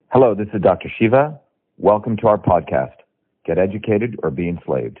Hello, this is Dr. Shiva. Welcome to our podcast, Get Educated or Be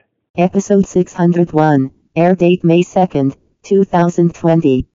Enslaved. Episode 601, air date May 2nd,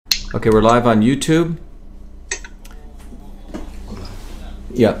 2020. Okay, we're live on YouTube.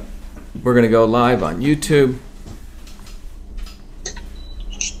 Yeah, we're going to go live on YouTube.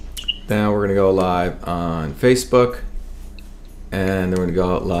 Now we're going to go live on Facebook. And then we're going to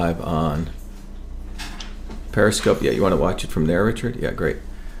go live on Periscope. Yeah, you want to watch it from there, Richard? Yeah, great.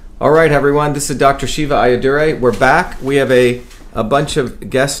 All right, everyone, this is Dr. Shiva Ayyadurai. We're back. We have a bunch of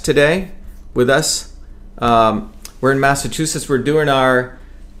guests today with us. We're in Massachusetts. We're doing our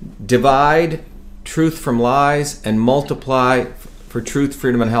Divide Truth from Lies and Multiply for Truth,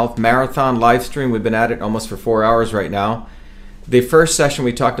 Freedom, and Health marathon live stream. We've been at it almost for 4 hours right now. The first session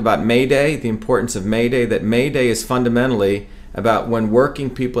we talked about May Day, the importance of May Day, that May Day is fundamentally about when working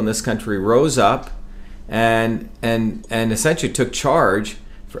people in this country rose up and essentially took charge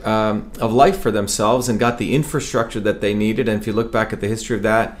of life for themselves and got the infrastructure that they needed. And if you look back at the history of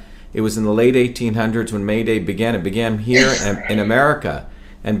that, it was in the late 1800s when May Day began. It began here in America.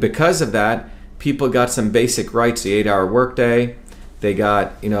 And because of that, people got some basic rights, the 8-hour workday. They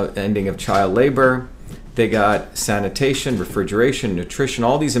got, ending of child labor. They got sanitation, refrigeration, nutrition,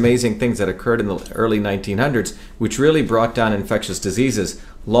 all these amazing things that occurred in the early 1900s, which really brought down infectious diseases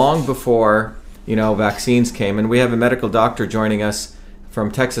long before, vaccines came. And we have a medical doctor joining us from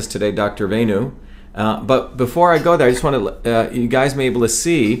Texas today, Dr. Venu. But before I go there, I just want to, you guys may be able to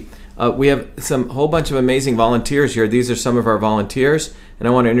see, we have whole bunch of amazing volunteers here. These are some of our volunteers, and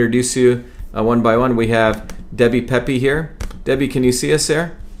I want to introduce you one by one. We have Debbie Pepe here. Debbie, can you see us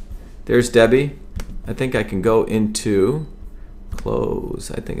there? There's Debbie. I think I can go into close.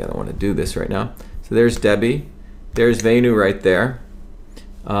 I think I don't want to do this right now. So there's Debbie. There's Venu right there.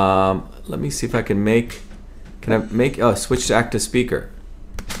 Let me see if I can switch to active speaker.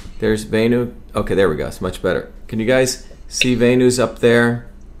 There's Venu. Okay, there we go. It's much better. Can you guys see Venu's up there?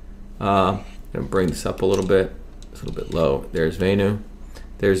 I'm going to bring this up a little bit. It's a little bit low. There's Venu.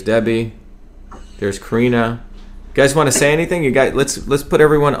 There's Debbie. There's Karina. You guys want to say anything? You guys, let's put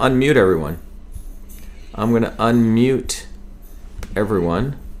everyone, unmute everyone. I'm going to unmute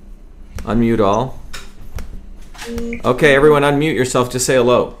everyone. Unmute all. Okay, everyone unmute yourself. Just say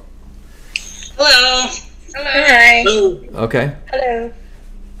hello. Hello. Hello. Hi. Hello. Okay. Hello.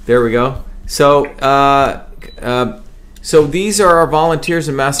 There we go. So these are our volunteers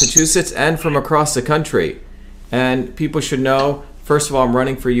in Massachusetts and from across the country. And people should know, first of all, I'm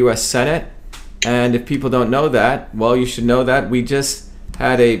running for U.S. Senate. And if people don't know that, well, you should know that. We just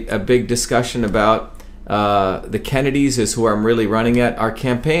had a big discussion about the Kennedys is who I'm really running at. Our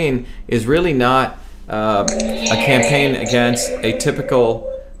campaign is really not a campaign against a typical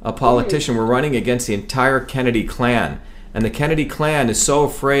politician. We're running against the entire Kennedy clan. And the Kennedy clan is so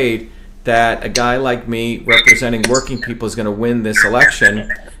afraid that a guy like me representing working people is going to win this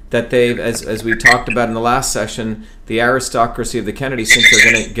election that they've, as we talked about in the last session, the aristocracy of the Kennedys think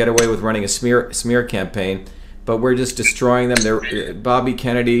they're going to get away with running a smear campaign. But we're just destroying them. Bobby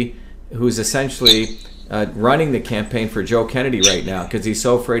Kennedy, who's essentially running the campaign for Joe Kennedy right now because he's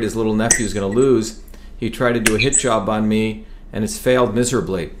so afraid his little nephew is going to lose. He tried to do a hit job on me, and it's failed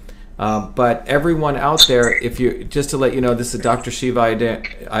miserably. But everyone out there, just to let you know, this is Dr. Shiva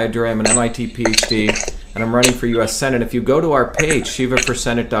Ayyadurai. I'm an MIT PhD, and I'm running for U.S. Senate. If you go to our page,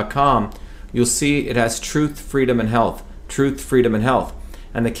 shivaforsenate.com, you'll see it has Truth, Freedom, and Health. Truth, Freedom, and Health.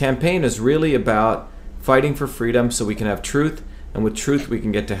 And the campaign is really about fighting for freedom so we can have truth, and with truth we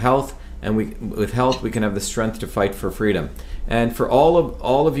can get to health, and with health we can have the strength to fight for freedom. And for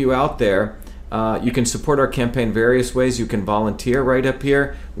all of you out there, you can support our campaign various ways. You can volunteer right up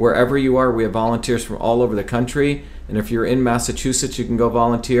here. Wherever you are, we have volunteers from all over the country. And if you're in Massachusetts, you can go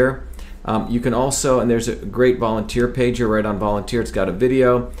volunteer. You can also, and there's a great volunteer page here right on volunteer. It's got a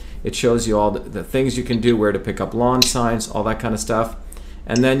video. It shows you all the things you can do, where to pick up lawn signs, all that kind of stuff.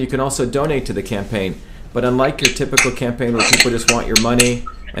 And then you can also donate to the campaign. But unlike your typical campaign where people just want your money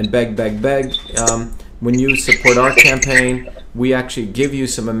and beg, when you support our campaign, we actually give you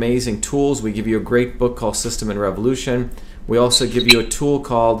some amazing tools. We give you a great book called System and Revolution. We also give you a tool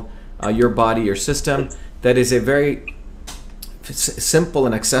called Your Body, Your System. That is a very simple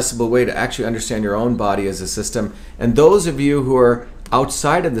and accessible way to actually understand your own body as a system. And those of you who are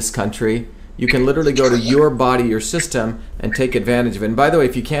outside of this country, you can literally go to Your Body, Your System and take advantage of it. And by the way,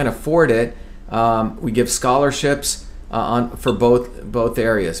 if you can't afford it, we give scholarships for both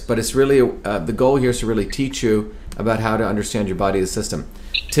areas. But it's really, the goal here is to really teach you about how to understand your body as a system.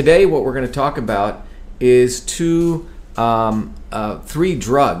 Today, what we're going to talk about is three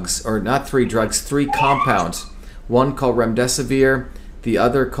drugs, or not three drugs, three compounds. One called remdesivir, the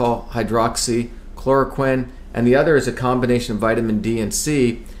other called hydroxychloroquine, and the other is a combination of vitamin D and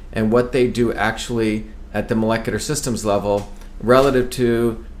C, and what they do actually at the molecular systems level relative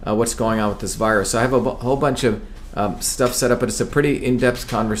to what's going on with this virus. So I have a whole bunch of stuff set up, but it's a pretty in-depth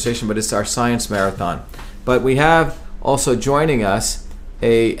conversation, but it's our science marathon. But we have also joining us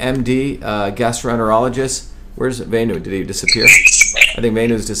a MD, gastroenterologist. Where's Venu? Did he disappear? I think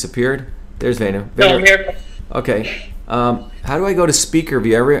Venu's disappeared. There's Venu. No, I'm here. Okay. How do I go to speaker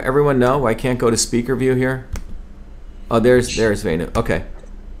view? Everyone know I can't go to speaker view here? Oh, there's Venu. Okay.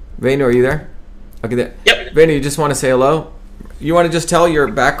 Venu, are you there? Okay, there. Yep. Venu, you just want to say hello? You want to just tell your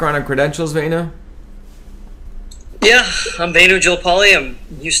background and credentials, Venu? Yeah, I'm Venu Gilpoli. I'm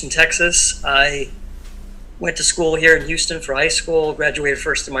in Houston, Texas. I went to school here in Houston for high school, graduated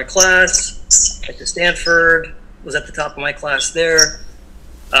first in my class, went to Stanford, was at the top of my class there,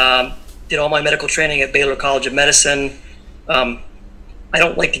 did all my medical training at Baylor College of Medicine. I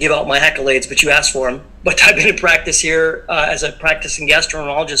don't like to give out my accolades, but you asked for them. But I've been in practice here as a practicing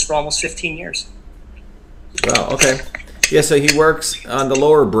gastroenterologist for almost 15 years. Wow, okay. Yeah, so he works on the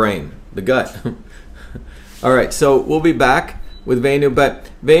lower brain, the gut. All right, so we'll be back with Venu. But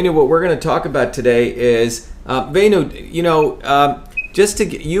Venu, what we're going to talk about today is, Venu, just to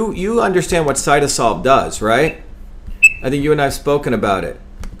get, you understand what Cytosolve does, right? I think you and I have spoken about it.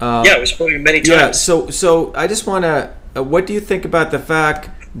 Yeah, we've spoken many times. Yeah, so I just want to, what do you think about the fact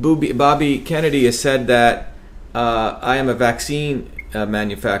Bobby Kennedy has said that I am a vaccine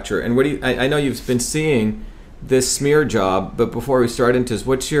manufacturer? And what do you, I know you've been seeing this smear job, but before we start into this,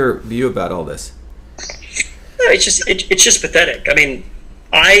 what's your view about all this? It's just pathetic. I mean,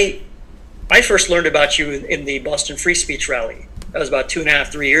 I first learned about you in the Boston Free Speech rally. That was about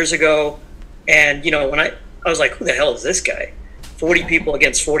 2.5, 3 years ago. And, when I was like, who the hell is this guy? 40 people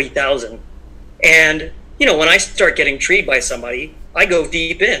against 40,000. And, when I start getting treated by somebody, I go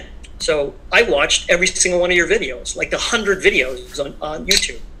deep in. So I watched every single one of your videos, like the 100 videos on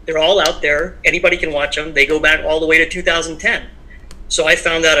YouTube. They're all out there. Anybody can watch them. They go back all the way to 2010. So I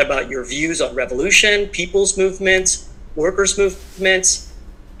found out about your views on revolution, people's movements, workers' movements,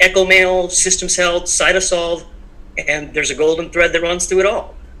 EchoMail, Systems Health, Cytosolve, and there's a golden thread that runs through it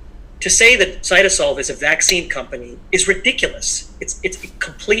all. To say that Cytosolve is a vaccine company is ridiculous. It's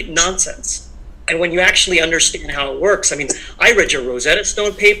complete nonsense. And when you actually understand how it works, I mean, I read your Rosetta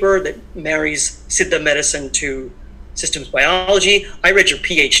Stone paper that marries Siddha medicine to systems biology. I read your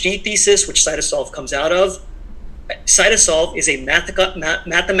PhD thesis, which Cytosolve comes out of. Cytosolve is a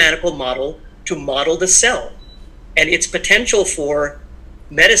mathematical model to model the cell, and its potential for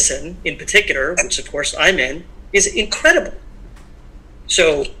medicine in particular, which of course I'm in, is incredible.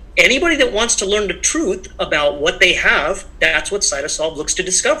 So anybody that wants to learn the truth about what they have, that's what Cytosolve looks to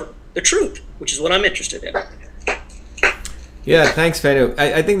discover, the truth, which is what I'm interested in. Yeah, thanks, Venu.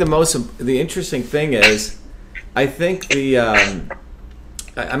 I think the interesting thing is, I think Richard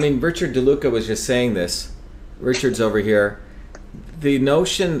DeLuca was just saying this. Richard's over here. The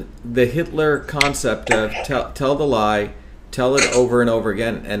notion, the Hitler concept of tell the lie, tell it over and over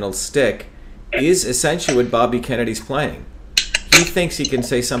again, and it'll stick, is essentially what Bobby Kennedy's playing. He thinks he can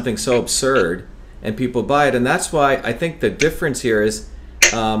say something so absurd, and people buy it, and that's why I think the difference here is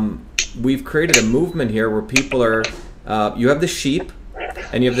we've created a movement here where people are, you have the sheep,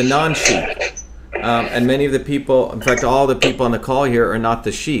 and you have the non-sheep. And many of the people, in fact, all the people on the call here are not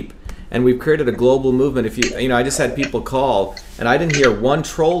the sheep. And we've created a global movement. If you I just had people call, and I didn't hear one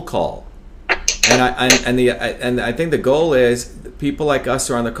troll call. And I think the goal is people like us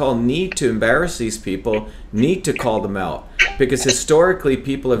who are on the call need to embarrass these people, need to call them out, because historically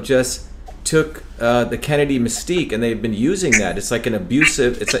people have just took the Kennedy mystique and they've been using that. It's like an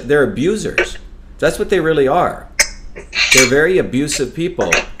abusive. It's like they're abusers. That's what they really are. They're very abusive people,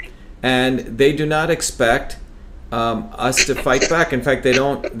 and they do not expect us to fight back. In fact, they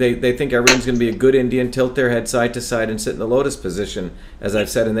don't. They think everyone's going to be a good Indian, tilt their head side to side, and sit in the lotus position, as I've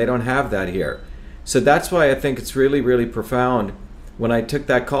said, and they don't have that here. So that's why I think it's really, really profound. When I took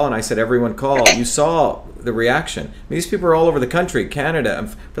that call and I said, everyone call, you saw the reaction. I mean, these people are all over the country, Canada, and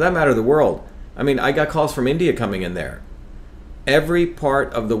for that matter, the world. I mean, I got calls from India coming in there. Every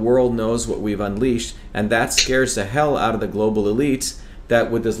part of the world knows what we've unleashed, and that scares the hell out of the global elites,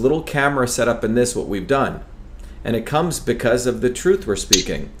 that with this little camera set up in this, what we've done. And it comes because of the truth we're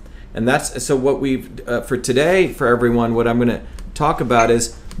speaking. And that's, so what we've, for today, for everyone, what I'm going to talk about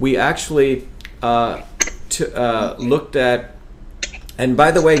is we actually looked at, and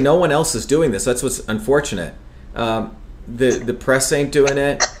by the way, no one else is doing this. That's what's unfortunate. The press ain't doing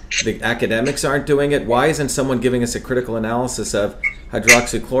it. The academics aren't doing it. Why isn't someone giving us a critical analysis of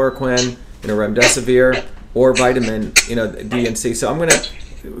hydroxychloroquine, remdesivir, or vitamin, D and C. So I'm going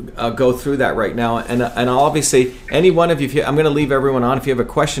to go through that right now, and I'll obviously, any one of you, I'm going to leave everyone on. If you have a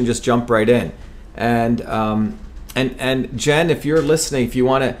question, just jump right in. And Jen, if you're listening, if you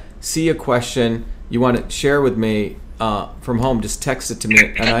want to see a question you want to share with me from home, just text it to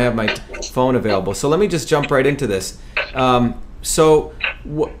me, and I have my phone available. So let me just jump right into this.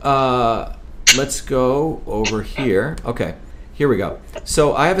 Let's go over here. Okay, here we go.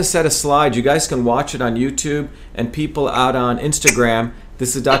 So I have a set of slides. You guys can watch it on YouTube, and people out on Instagram.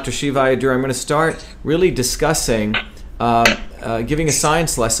 This is Dr. Shiva Ayyadurai. I'm going to start really discussing, giving a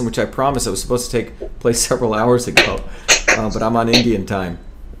science lesson, which I promised it was supposed to take place several hours ago, but I'm on Indian time.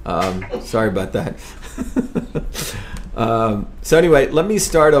 Sorry about that. So anyway, let me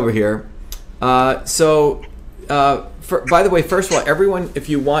start over here. By the way, first of all, everyone, if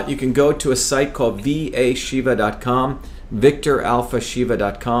you want, you can go to a site called vashiva.com,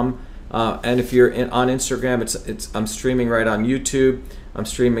 victoralphashiva.com. And if you're on Instagram, I'm streaming right on YouTube. I'm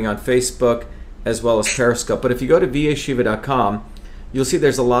streaming on Facebook as well as Periscope. But if you go to vashiva.com, you'll see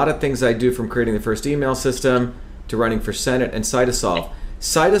there's a lot of things I do, from creating the first email system to running for Senate and Cytosolve.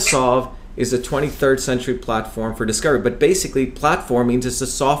 Cytosolve is a 23rd century platform for discovery, but basically platform means it's a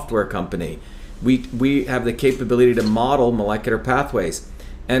software company. We have the capability to model molecular pathways.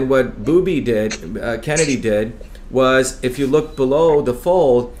 And what Kennedy did, was, if you look below the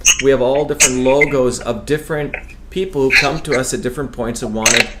fold, we have all different logos of different people who come to us at different points and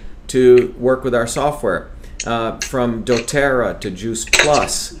wanted to work with our software. From doTERRA to Juice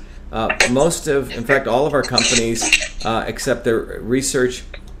Plus. In fact, all of our companies, except the research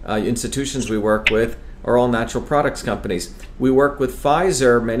institutions we work with, are all natural products companies. We worked with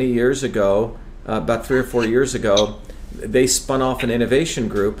Pfizer many years ago, about 3 or 4 years ago. They spun off an innovation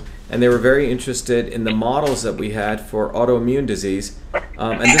group, and they were very interested in the models that we had for autoimmune disease.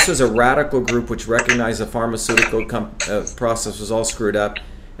 And this was a radical group which recognized the pharmaceutical process was all screwed up.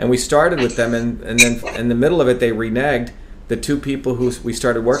 And we started with them, and then in the middle of it, they reneged. The 2 people who we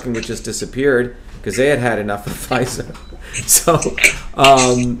started working with just disappeared because they had had enough of Pfizer. So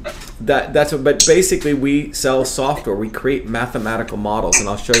that's what. But basically, we sell software. We create mathematical models, and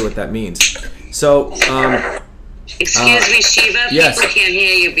I'll show you what that means. So. Excuse me, Shiva. Yes. People can't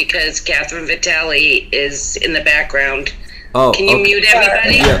hear you because Catherine Vitale is in the background. Oh, can you mute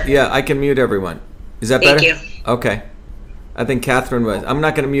everybody? Yeah, I can mute everyone. Is that better? Thank you. Okay. I think Catherine was. I'm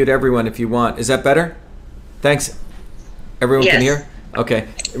not going to mute everyone if you want. Is that better? Thanks. Everyone can hear? Okay.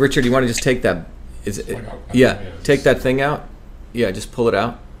 Richard, you want to just take that? Take that thing out. Yeah, just pull it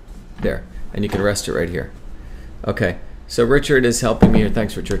out. There. And you can rest it right here. Okay. So Richard is helping me here.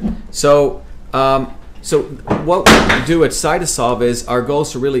 Thanks, Richard. So what we do at Cytosolve is our goal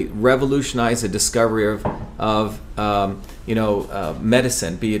is to really revolutionize the discovery of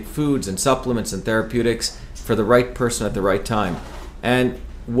medicine, be it foods and supplements and therapeutics, for the right person at the right time. And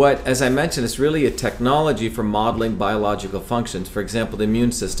as I mentioned, it's really a technology for modeling biological functions. For example, the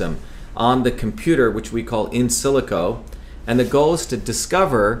immune system on the computer, which we call in silico. And the goal is to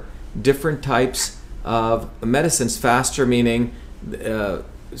discover different types of medicines faster, meaning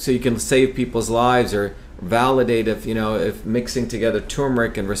so you can save people's lives, or validate if mixing together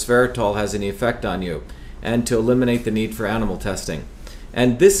turmeric and resveratrol has any effect on you, and to eliminate the need for animal testing.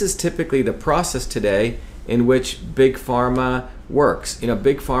 And this is typically the process today in which Big Pharma works.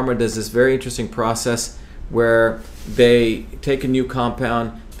 Big Pharma does this very interesting process where they take a new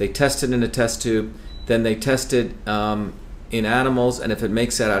compound, they test it in a test tube, then they test it in animals, and if it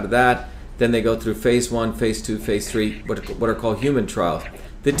makes it out of that, then they go through phase 1, phase 2, phase 3, what are called human trials.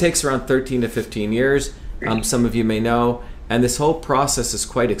 It takes around 13 to 15 years, some of you may know, and this whole process is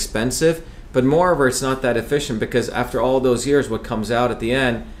quite expensive, but moreover, it's not that efficient, because after all those years, what comes out at the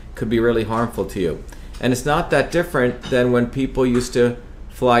end could be really harmful to you. And it's not that different than when people used to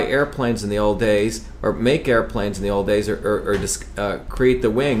fly airplanes in the old days, or make airplanes in the old days, or just create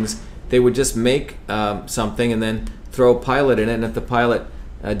the wings. They would just make something and then throw a pilot in it, and if the pilot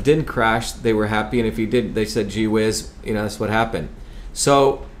didn't crash, they were happy, and if he did, they said, gee whiz, that's what happened.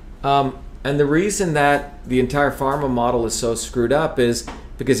 So, and the reason that the entire pharma model is so screwed up is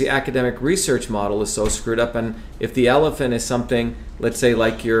because the academic research model is so screwed up. And if the elephant is something, let's say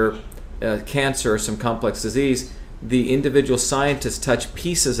like your cancer or some complex disease, the individual scientists touch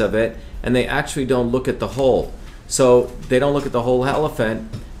pieces of it, and they actually don't look at the whole. So they don't look at the whole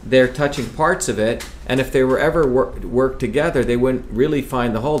elephant, they're touching parts of it, and if they were ever work together, they wouldn't really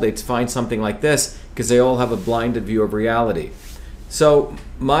find the whole. They'd find something like this, because they all have a blinded view of reality. So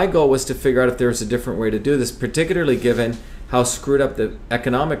my goal was to figure out if there was a different way to do this, particularly given how screwed up the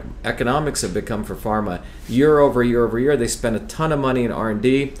economics have become for pharma. Year over year over year, they spend a ton of money in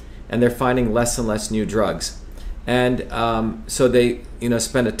R&D, and they're finding less and less new drugs. And so they,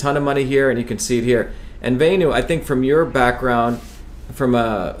 spend a ton of money here, and you can see it here. And Venu, I think from your background, from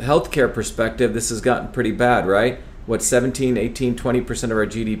a healthcare perspective, this has gotten pretty bad, right? What, 17, 18, 20% of our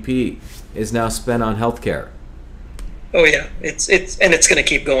GDP is now spent on healthcare. Oh yeah, it's going to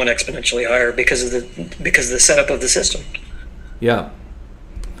keep going exponentially higher because of the setup of the system. Yeah.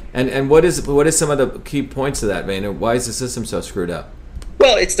 And what is some of the key points of that, Venu? Why is the system so screwed up?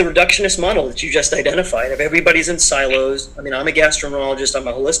 Well, it's the reductionist model that you just identified. If everybody's in silos, I mean, I'm a gastroenterologist, I'm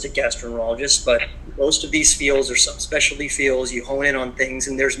a holistic gastroenterologist, but most of these fields are subspecialty fields. You hone in on things,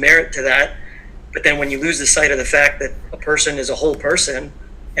 and there's merit to that. But then when you lose the sight of the fact that a person is a whole person,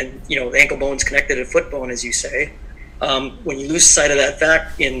 and the ankle bone's connected to foot bone, as you say, when you lose sight of that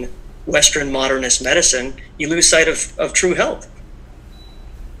fact in Western modernist medicine, you lose sight of true health.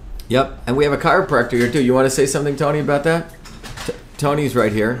 Yep, and we have a chiropractor here too. You want to say something, Tony, about that? Tony's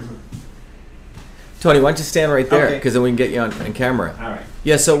right here. Tony, why don't you stand right there, because then we can get you on camera. All right.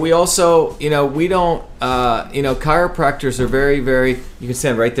 Yeah, so we also, we don't, chiropractors are very, very, you can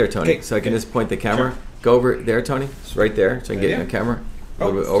stand right there, Tony, Okay. so I can just point the camera. Sure. Go over there, Tony. It's right there, so I can get you on camera. A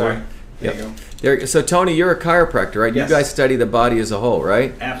little bit over. Sorry. There you go. There, so, Tony, you're a chiropractor, right? Yes. You guys study the body as a whole,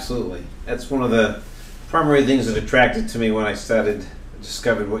 right? Absolutely. That's one of the primary things that attracted to me when I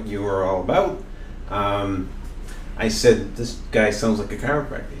discovered what you were all about. I said, this guy sounds like a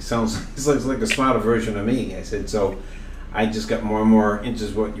chiropractor. He's like a smarter version of me. I said, so I just got more and more into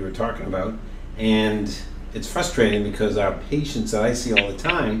what you were talking about. And it's frustrating because our patients that I see all the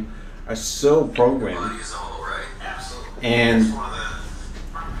time are so programmed. And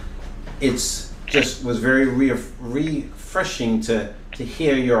it's just was very refreshing to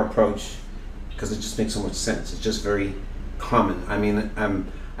hear your approach, because it just makes so much sense. It's just very common. I mean,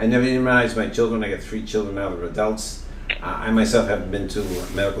 I never immunized my children. I got 3 children now that are adults. I myself haven't been to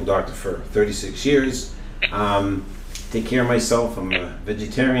a medical doctor for 36 years. Take care of myself. I'm a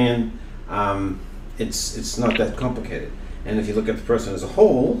vegetarian. It's not that complicated. And if you look at the person as a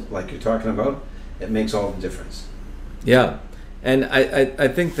whole, like you're talking about, it makes all the difference. Yeah. And I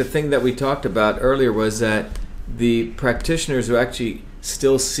think the thing that we talked about earlier was that the practitioners who actually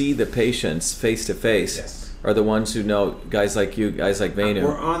still see the patients face to face are the ones who know, guys like you, guys like Venu.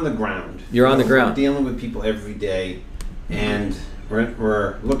 We're on the ground. You're on the ground. We're dealing with people every day, and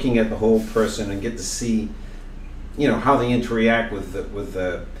we're looking at the whole person and get to see, how they interact with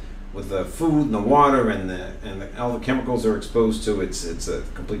the food and the water and all the chemicals they're exposed to. It's a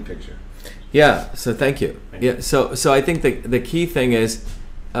complete picture. Yeah. So thank you. Yeah. So I think the key thing is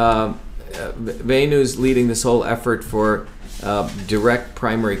Venu's leading this whole effort for direct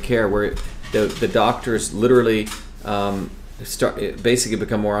primary care, where the doctors literally basically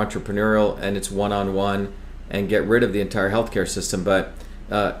become more entrepreneurial, and it's one-on-one, and get rid of the entire healthcare system. But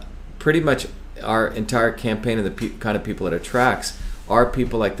pretty much our entire campaign and the kind of people it attracts are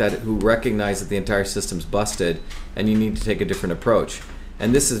people like that who recognize that the entire system's busted and you need to take a different approach.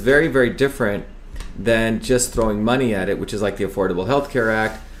 And this is very, very different than just throwing money at it, which is like the Affordable Health Care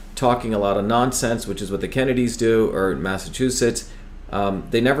Act, talking a lot of nonsense, which is what the Kennedys do, or Massachusetts.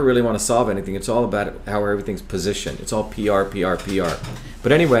 They never really want to solve anything. It's all about how everything's positioned. It's all PR, PR, PR.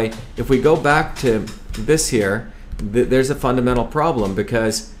 But anyway, if we go back to this here, there's a fundamental problem,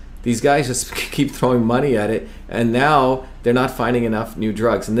 because these guys just keep throwing money at it, and now they're not finding enough new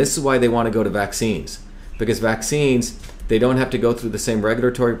drugs. And this is why they want to go to vaccines, because vaccines, they don't have to go through the same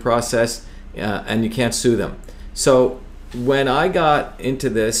regulatory process, and you can't sue them. So when I got into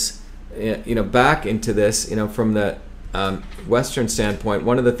this, back into this, from the Western standpoint,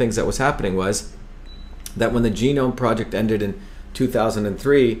 one of the things that was happening was that when the Genome Project ended in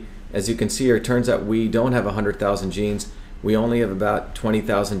 2003, as you can see here, it turns out we don't have 100,000 genes. We only have about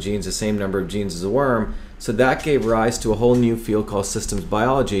 20,000 genes, the same number of genes as a worm. So that gave rise to a whole new field called systems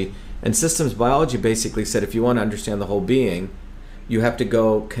biology. And systems biology basically said, if you want to understand the whole being, you have to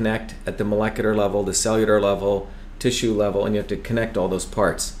go connect at the molecular level, the cellular level, tissue level, and you have to connect all those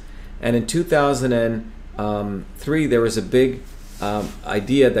parts. And in 2003, there was a big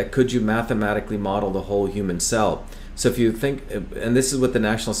idea that could you mathematically model the whole human cell. So if you think, and this is what the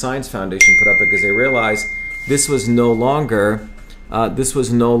National Science Foundation put up, because they realized this was no longer,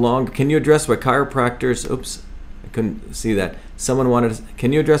 can you address why chiropractors, oops, I couldn't see that. Someone wanted to,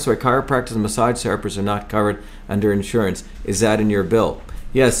 can you address why chiropractors and massage therapists are not covered under insurance? Is that in your bill?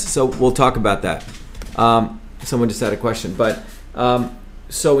 Yes, so we'll talk about that. Someone just had a question. But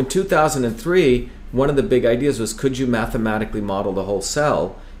so in 2003, one of the big ideas was, could you mathematically model the whole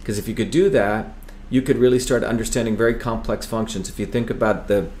cell? Because if you could do that, you could really start understanding very complex functions. If you think about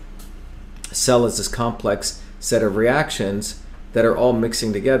the cell as this complex set of reactions, that are all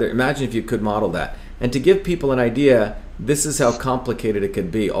mixing together. Imagine if you could model that. And to give people an idea, this is how complicated it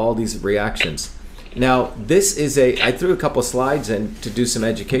could be, all these reactions. Now, this is I threw a couple slides in to do some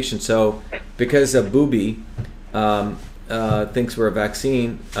education. So because Booby thinks we're a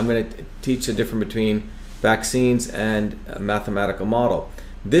vaccine, I'm going to teach the difference between vaccines and a mathematical model.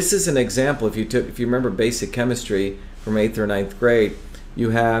 This is an example. If you remember basic chemistry from 8th or 9th grade,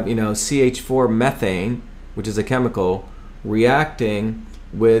 you have CH4 methane, which is a chemical, reacting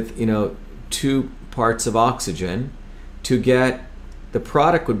with 2 parts of oxygen to get the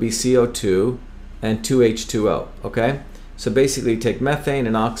product would be CO2 and 2H2O. Okay, so basically you take methane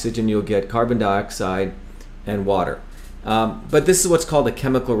and oxygen, you'll get carbon dioxide and water. But this is what's called a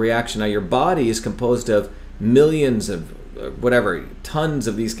chemical reaction. Now your body is composed of millions of tons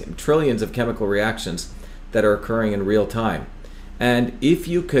of these trillions of chemical reactions that are occurring in real time. And if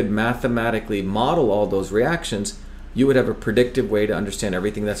you could mathematically model all those reactions, you would have a predictive way to understand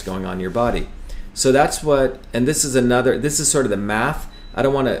everything that's going on in your body. So that's what, and this is sort of the math. I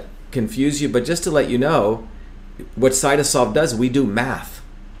don't want to confuse you, but just to let you know, what Cytosolve does, we do math.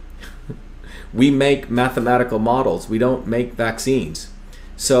 We make mathematical models. We don't make vaccines.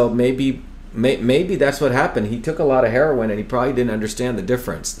 So maybe that's what happened. He took a lot of heroin and he probably didn't understand the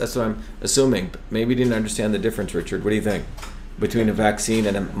difference. That's what I'm assuming. Maybe he didn't understand the difference, Richard. What do you think? Between a vaccine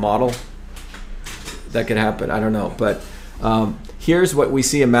and a model? That could happen. I don't know. But here's what we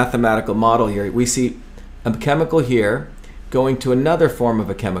see, a mathematical model here. We see a chemical here going to another form of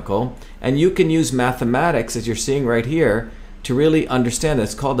a chemical. And you can use mathematics, as you're seeing right here, to really understand it.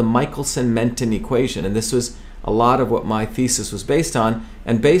 It's called the Michelson-Menton equation. And this was a lot of what my thesis was based on.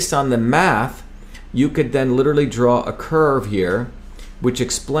 And based on the math, you could then literally draw a curve here, which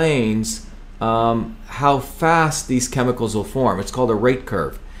explains how fast these chemicals will form. It's called a rate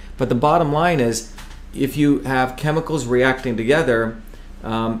curve. But the bottom line is, if you have chemicals reacting together,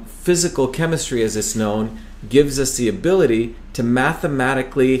 physical chemistry, as it's known, gives us the ability to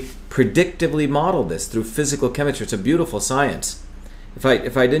mathematically, predictively model this through physical chemistry. It's a beautiful science.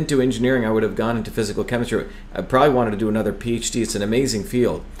 If I didn't do engineering, I would have gone into physical chemistry. I probably wanted to do another PhD. It's an amazing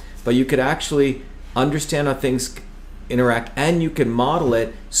field. But you could actually understand how things interact, and you can model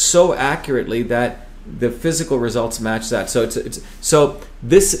it so accurately that the physical results match that. So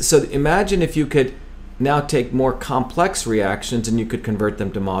imagine if you could now take more complex reactions and you could convert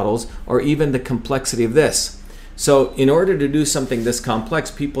them to models, or even the complexity of this. So in order to do something this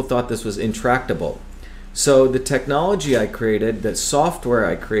complex, people thought this was intractable. So the technology I created, the software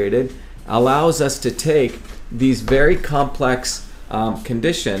I created, allows us to take these very complex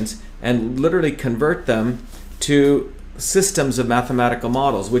conditions and literally convert them to systems of mathematical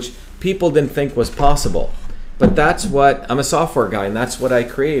models, which people didn't think was possible. But that's what, I'm a software guy, and that's what I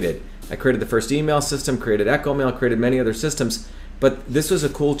created. I created the first email system, created EchoMail, created many other systems, but this was a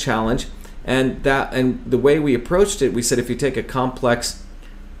cool challenge. And the way we approached it, we said if you take a complex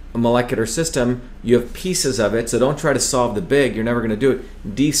molecular system, you have pieces of it, so don't try to solve the big, you're never going to do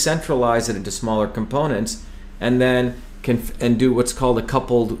it. Decentralize it into smaller components, and then do what's called a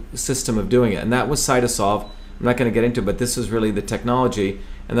coupled system of doing it. And that was Cytosolve. I'm not going to get into it, but this was really the technology.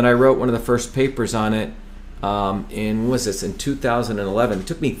 And then I wrote one of the first papers on it in 2011. It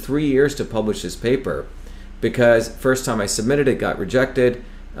took me 3 years to publish this paper, because first time I submitted it got rejected.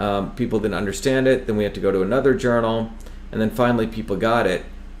 People didn't understand it. Then we had to go to another journal, and then finally people got it.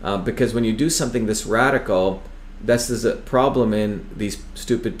 Because when you do something this radical, this is a problem in these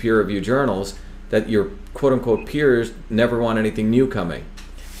stupid peer-reviewed journals, that your quote-unquote peers never want anything new coming.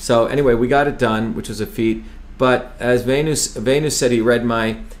 So anyway, we got it done, which was a feat. But as Venus said, he read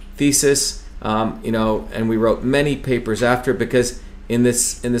my thesis, and we wrote many papers after, because in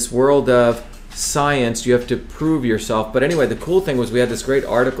this world of science, you have to prove yourself. But anyway, the cool thing was we had this great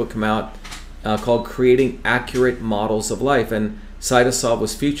article come out called Creating Accurate Models of Life, and Cytosolve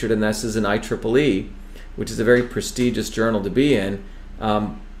was featured, and this is an IEEE, which is a very prestigious journal to be in.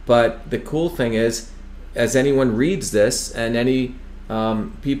 But the cool thing is, as anyone reads this, and any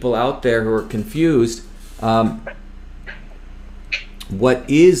people out there who are confused, what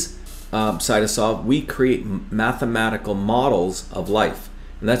is Cytosolve? We create mathematical models of life.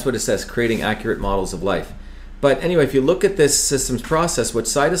 And that's what it says, creating accurate models of life. But anyway, if you look at this systems process, what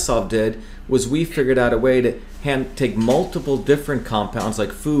Cytosolve did was we figured out a way to take multiple different compounds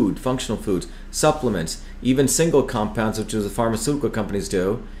like food, functional foods, supplements, even single compounds, which is the pharmaceutical companies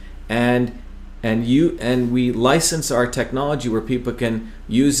do, and we license our technology where people can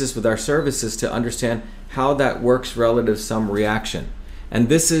use this with our services to understand how that works relative to some reaction. And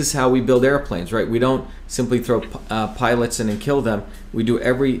this is how we build airplanes, right? We don't simply throw pilots in and kill them. We do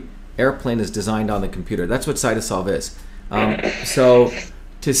every airplane is designed on the computer. That's what Cytosolve is. So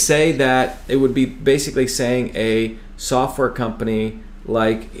to say that, it would be basically saying a software company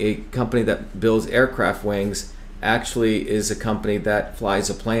like a company that builds aircraft wings actually is a company that flies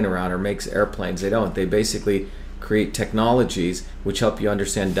a plane around or makes airplanes. They don't. They basically create technologies which help you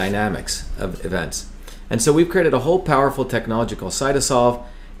understand dynamics of events. And so we've created a whole powerful technology called Cytosolve.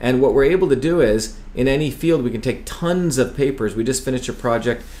 And what we're able to do is, in any field, we can take tons of papers. We just finished a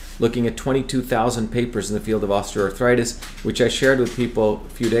project looking at 22,000 papers in the field of osteoarthritis, which I shared with people a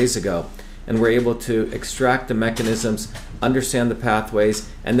few days ago. And we're able to extract the mechanisms, understand the pathways,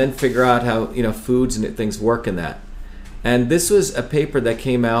 and then figure out how foods and things work in that. And this was a paper that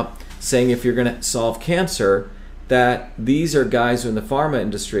came out saying if you're going to solve cancer, that these are guys who are in the pharma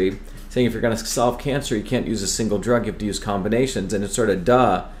industry saying if you're going to solve cancer, you can't use a single drug, you have to use combinations. And it's sort of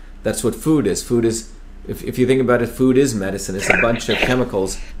duh, that's what food is. Food is, if you think about it, food is medicine. It's a bunch of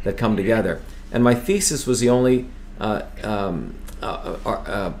chemicals that come together. And my thesis was the only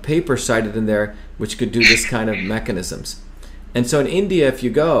paper cited in there which could do this kind of mechanisms. And so in India, if you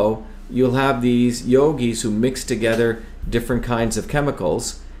go, you'll have these yogis who mix together different kinds of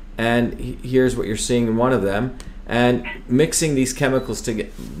chemicals. And here's what you're seeing in one of them. And mixing these chemicals, they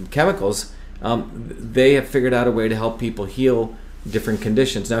have figured out a way to help people heal different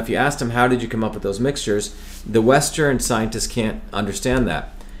conditions. Now, if you ask them, how did you come up with those mixtures? The Western scientists can't understand that.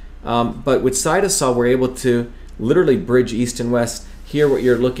 But with Cytosolve, we're able to literally bridge East and West. Here, what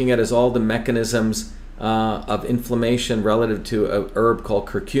you're looking at is all the mechanisms of inflammation relative to a herb called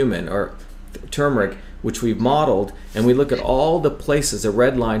curcumin or turmeric, which we've modeled, and we look at all the places, the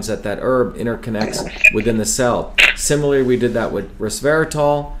red lines that herb interconnects within the cell. Similarly, we did that with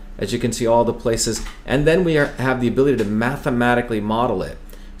resveratrol, as you can see all the places, and then we have the ability to mathematically model it.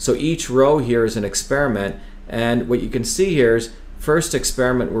 So each row here is an experiment, and what you can see here is first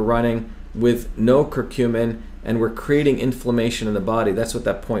experiment we're running with no curcumin, and we're creating inflammation in the body. That's what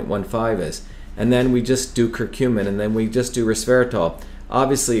that 0.15 is. And then we just do curcumin, and then we just do resveratrol.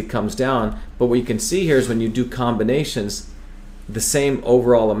 Obviously it comes down, but what you can see here is when you do combinations, the same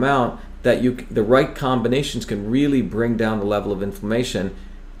overall amount, that the right combinations can really bring down the level of inflammation.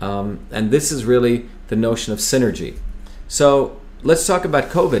 And this is really the notion of synergy. So let's talk about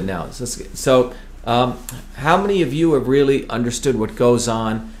COVID now. So how many of you have really understood what goes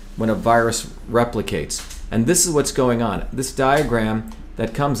on when a virus replicates? And this is what's going on. This diagram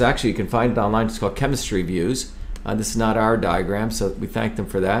that comes, actually you can find it online, it's called Chemistry Views. This is not our diagram, so we thank them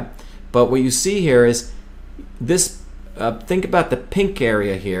for that. But what you see here is this, think about the pink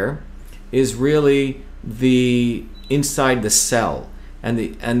area here is really the inside the cell, and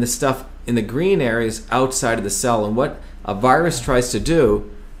the stuff in the green area is outside of the cell. And what a virus tries to do,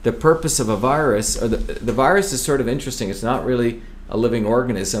 the purpose of a virus, or the virus is sort of interesting. It's not really a living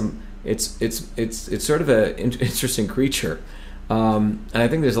organism. It's sort of an interesting creature. And I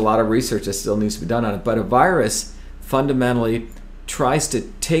think there's a lot of research that still needs to be done on it. But a virus fundamentally tries to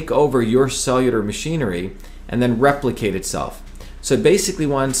take over your cellular machinery and then replicate itself. So it basically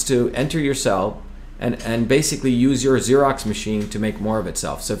wants to enter your cell and basically use your Xerox machine to make more of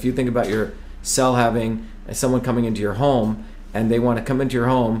itself. So if you think about your cell having someone coming into your home, and they want to come into your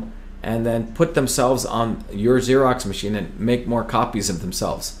home and then put themselves on your Xerox machine and make more copies of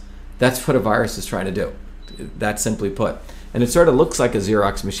themselves. That's what a virus is trying to do, that simply put. And it sort of looks like a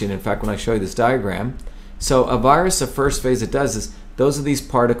Xerox machine. In fact, when I show you this diagram, so a virus, the first phase it does is, those are these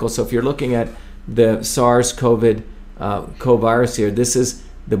particles. So if you're looking at the SARS-CoV virus here, this is,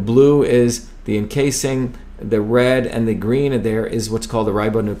 the blue is the encasing, the red and the green there is what's called the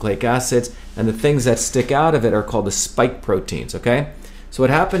ribonucleic acids, and the things that stick out of it are called the spike proteins, okay? So what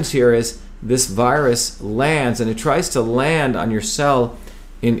happens here is this virus lands, and it tries to land on your cell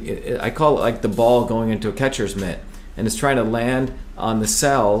in, I call it like the ball going into a catcher's mitt, and it's trying to land on the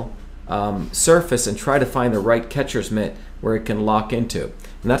cell surface and try to find the right catcher's mitt where it can lock into.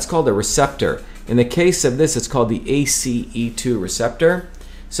 And that's called a receptor. In the case of this, it's called the ACE2 receptor.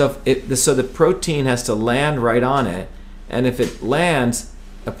 So so the protein has to land right on it, and if it lands,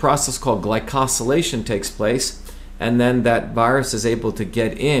 a process called glycosylation takes place, and then that virus is able to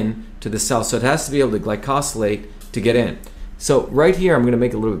get in to the cell. So it has to be able to glycosylate to get in. So right here, I'm going to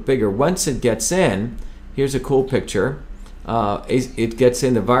make it a little bit bigger. Once it gets in, here's a cool picture. It gets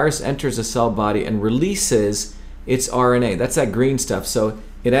in, the virus enters the cell body and releases its RNA. That's that green stuff. So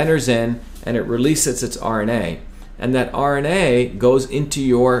it enters in and it releases its RNA. And that RNA goes into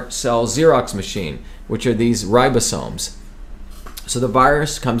your cell Xerox machine, which are these ribosomes. So the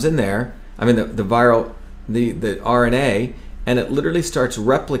virus comes in there, I mean the RNA, and it literally starts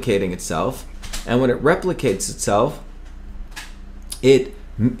replicating itself. And when it replicates itself, it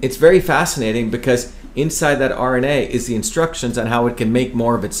It's very fascinating because inside that RNA is the instructions on how it can make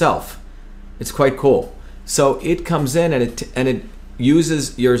more of itself. It's quite cool. So it comes in and it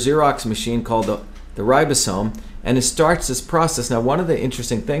uses your Xerox machine called the ribosome, and it starts this process. Now, one of the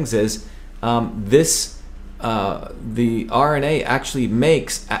interesting things is the RNA actually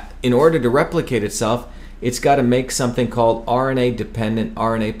makes, in order to replicate itself, it's got to make something called RNA-dependent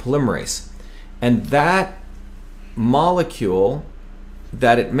RNA polymerase. And that molecule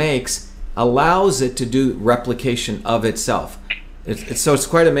that it makes allows it to do replication of itself. So it's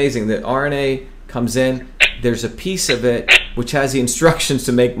quite amazing that RNA comes in, there's a piece of it which has the instructions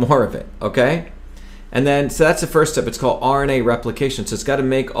to make more of it, okay? And then, so that's the first step. It's called RNA replication. So it's got to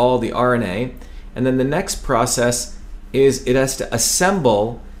make all the RNA. And then the next process is it has to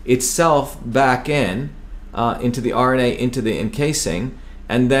assemble itself back into the RNA, into the encasing,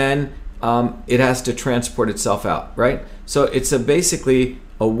 and then it has to transport itself out, right? So it's basically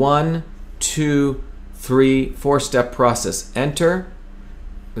a 1, 2, 3, 4-step process. Enter,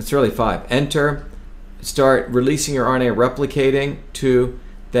 it's really 5. Enter, start releasing your RNA, replicating, 2,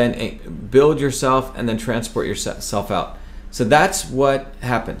 then build yourself, and then transport yourself out. So that's what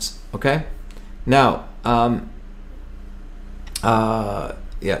happens, okay? Now, yeah,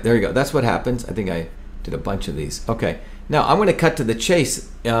 there you go. That's what happens. I think I did a bunch of these. Okay. Now, I'm going to cut to the chase.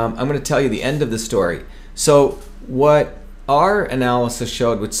 I'm going to tell you the end of the story. So what our analysis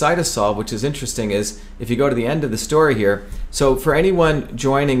showed with Cytosol, which is interesting, is if you go to the end of the story here, so for anyone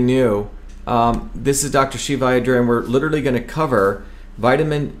joining new, this is Dr. Shiva Ayyadurai, and we're literally going to cover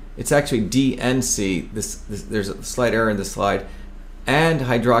vitamin, it's actually DNC, there's a slight error in the slide, and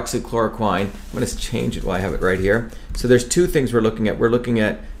hydroxychloroquine. I'm going to change it while I have it right here. So there's two things we're looking at. We're looking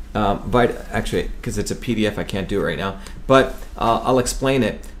at, actually, because it's a PDF, I can't do it right now, but I'll explain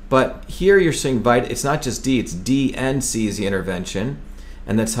it. But here you're seeing it's not just D, it's DNC is the intervention,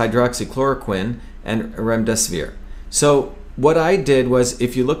 and that's hydroxychloroquine and remdesivir. So what I did was,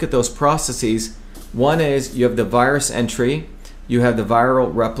 if you look at those processes, one is you have the virus entry, you have the viral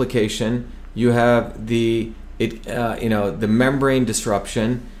replication, you have the membrane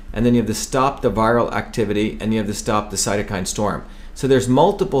disruption, and then you have to stop the viral activity, and you have to stop the cytokine storm. So there's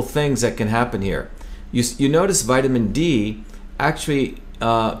multiple things that can happen here. You notice vitamin D actually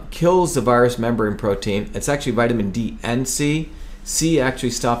kills the virus membrane protein. It's actually vitamin D and C. C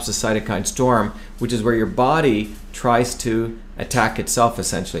actually stops the cytokine storm, which is where your body tries to attack itself,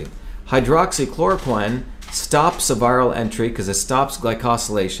 essentially. Hydroxychloroquine stops the viral entry because it stops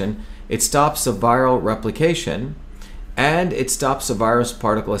glycosylation, it stops the viral replication, and it stops the virus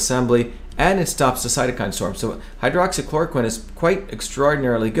particle assembly, and it stops the cytokine storm. So hydroxychloroquine is quite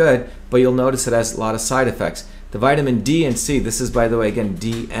extraordinarily good, but you'll notice it has a lot of side effects. The vitamin D and C, this is, by the way, again,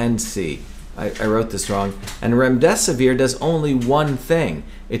 D and C. I wrote this wrong. And remdesivir does only one thing.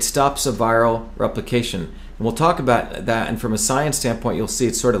 It stops the viral replication. And we'll talk about that, and from a science standpoint, you'll see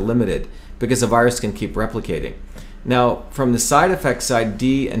it's sort of limited because the virus can keep replicating. Now, from the side effect side,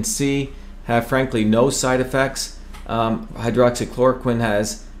 D and C have, frankly, no side effects. Hydroxychloroquine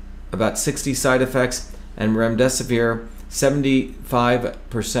has about 60 side effects, and remdesivir,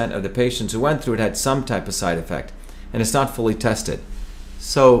 75% of the patients who went through it had some type of side effect, and it's not fully tested.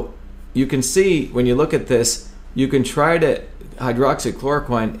 So you can see when you look at this, you can try to,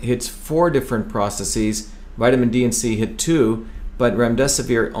 hydroxychloroquine hits 4 different processes, vitamin D and C hit 2, but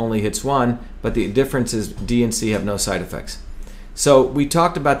remdesivir only hits 1, but the difference is D and C have no side effects. So we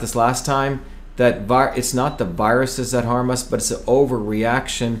talked about this last time, that it's not the viruses that harm us, but it's the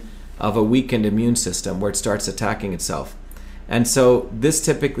overreaction of a weakened immune system where it starts attacking itself. And so this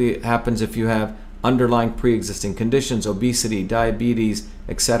typically happens if you have underlying pre-existing conditions, obesity, diabetes,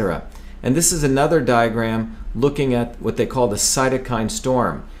 etc. And this is another diagram looking at what they call the cytokine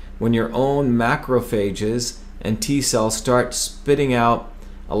storm, when your own macrophages and T cells start spitting out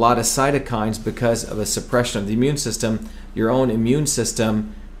a lot of cytokines because of a suppression of the immune system. Your own immune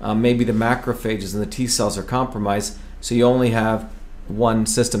system, maybe the macrophages and the T cells are compromised, so you only have one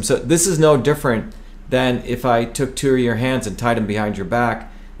system. So this is no different than if I took 2 of your hands and tied them behind your back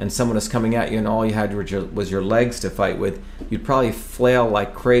and someone was coming at you and all you had was your legs to fight with. You'd probably flail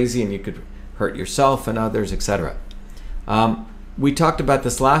like crazy and you could hurt yourself and others, etc. We talked about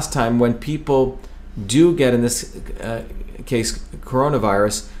this last time. When people do get, in this case,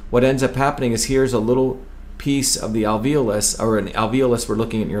 coronavirus, what ends up happening is here's a little piece of the alveolus, or an alveolus we're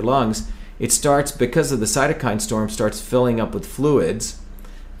looking at in your lungs. It starts, because of the cytokine storm, starts filling up with fluids.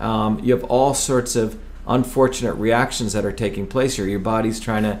 You have all sorts of unfortunate reactions that are taking place here. Your body's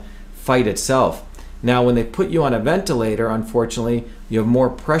trying to fight itself. Now, when they put you on a ventilator, unfortunately, you have more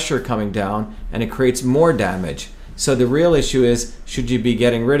pressure coming down and it creates more damage. So the real issue is, should you be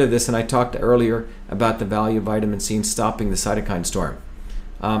getting rid of this? And I talked earlier about the value of vitamin C in stopping the cytokine storm.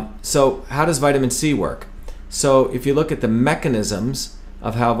 So how does vitamin C work? So if you look at the mechanisms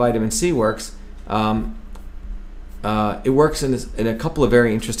of how vitamin C works, it works in a couple of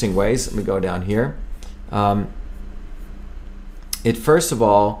very interesting ways. Let me go down here. It first of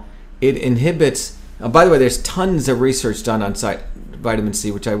all, it inhibits. By the way, there's tons of research done on vitamin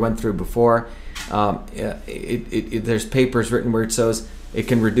C, which I went through before. There's papers written where it says it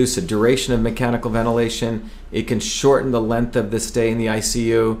can reduce the duration of mechanical ventilation. It can shorten the length of the stay in the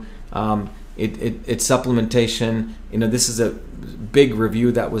ICU. It's supplementation. This is a big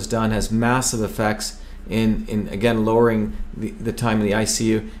review that was done, has massive effects in again lowering the time in the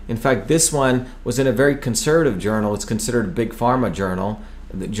ICU. In fact, this one was in a very conservative journal. It's considered a big pharma journal,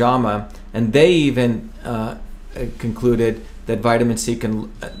 the JAMA, and they even concluded that vitamin C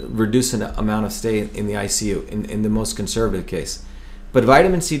can reduce an amount of stay in the ICU in the most conservative case. But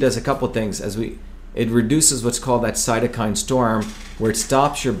vitamin C does a couple things. It reduces what's called that cytokine storm, where it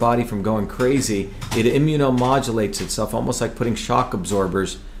stops your body from going crazy. It immunomodulates itself, almost like putting shock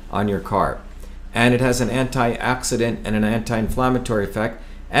absorbers on your car. And it has an antioxidant and an anti-inflammatory effect,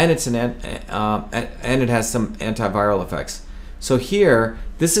 and and it has some antiviral effects. So here,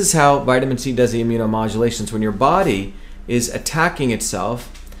 this is how vitamin C does the immunomodulation. So when your body is attacking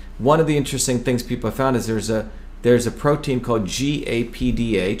itself, one of the interesting things people have found is there's a protein called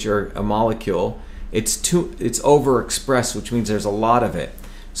GAPDH, or a molecule. It's overexpressed, which means there's a lot of it.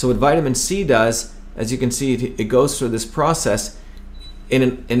 So what vitamin C does, as you can see, it goes through this process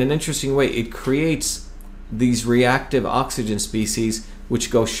in an interesting way. It creates these reactive oxygen species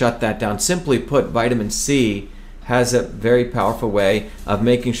which go shut that down. Simply put, vitamin C has a very powerful way of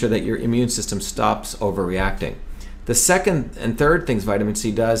making sure that your immune system stops overreacting. The second and third things vitamin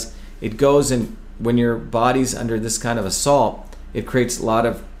C does, it goes in when your body's under this kind of assault, it creates a lot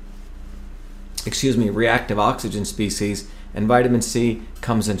of reactive oxygen species, and vitamin C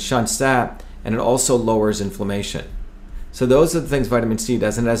comes and shunts that, and it also lowers inflammation. So those are the things vitamin C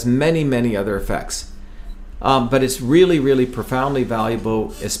does, and it has many, many other effects. But it's really, really profoundly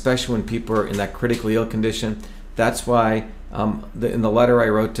valuable, especially when people are in that critically ill condition. That's why in the letter I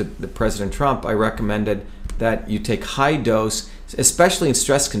wrote to President Trump, I recommended that you take high dose, especially in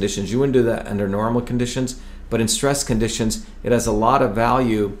stress conditions. You wouldn't do that under normal conditions, but in stress conditions, it has a lot of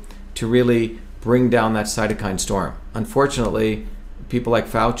value to really bring down that cytokine storm. Unfortunately, people like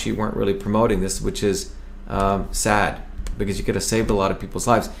Fauci weren't really promoting this, which is sad, because you could have saved a lot of people's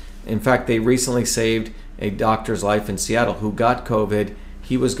lives. In fact, they recently saved a doctor's life in Seattle who got COVID.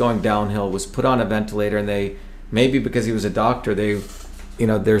 He was going downhill, was put on a ventilator, and they, maybe because he was a doctor,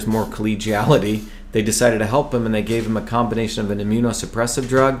 there's more collegiality. They decided to help him, and they gave him a combination of an immunosuppressive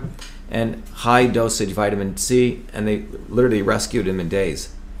drug and high dosage vitamin C, and they literally rescued him in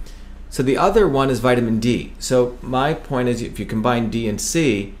days. So the other one is vitamin D. So my point is, if you combine D and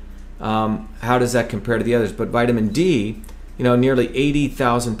C, how does that compare to the others? But vitamin D, nearly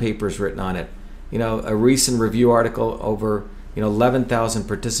 80,000 papers written on it. A recent review article over 11,000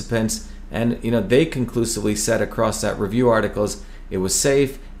 participants, and they conclusively said across that review articles it was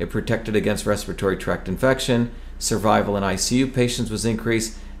safe, it protected against respiratory tract infection, survival in ICU patients was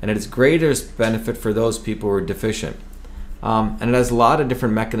increased, and it has greatest benefit for those people who are deficient. And it has a lot of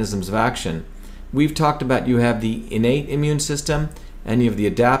different mechanisms of action. We've talked about, you have the innate immune system and you have the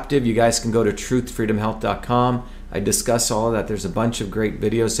adaptive. You guys can go to truthfreedomhealth.com. I discuss all of that. There's a bunch of great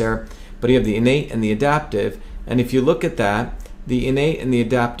videos there. But you have the innate and the adaptive. And if you look at that, the innate and the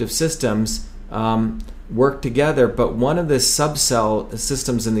adaptive systems work together, but one of the subcell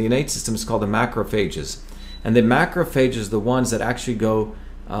systems in the innate system is called the macrophages. And the macrophages are the ones that actually go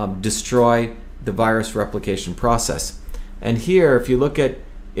destroy the virus replication process. And here, if you look at,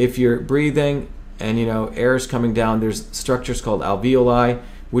 if you're breathing and air is coming down, there's structures called alveoli,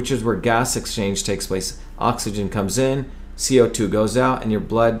 which is where gas exchange takes place. Oxygen comes in, CO2 goes out, and your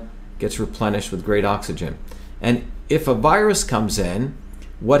blood gets replenished with great oxygen. And if a virus comes in,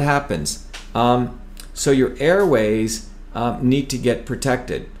 what happens? So your airways need to get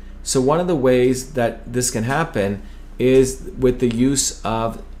protected. So one of the ways that this can happen is with the use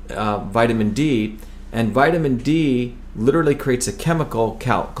of vitamin D, and vitamin D literally creates a chemical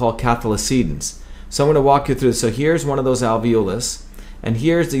called cathelicidins. So I'm going to walk you through this. So here's one of those alveolus, and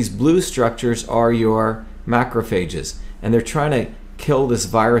here's these blue structures are your macrophages, and they're trying to kill this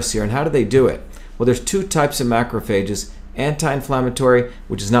virus here. And how do they do it? Well, there's two types of macrophages: anti-inflammatory,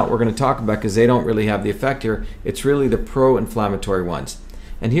 which is not what we're going to talk about because they don't really have the effect here. It's really the pro-inflammatory ones.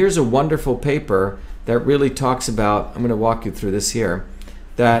 And here's a wonderful paper that really talks about, I'm going to walk you through this here,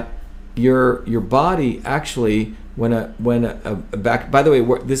 that your body actually by the way,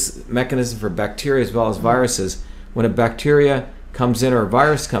 this mechanism for bacteria as well as viruses, when a bacteria comes in or a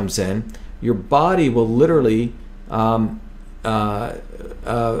virus comes in, your body will literally the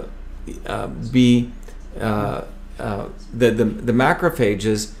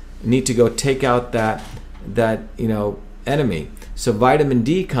macrophages need to go take out that enemy. So vitamin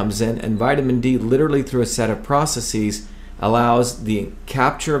D comes in, and vitamin D literally through a set of processes allows the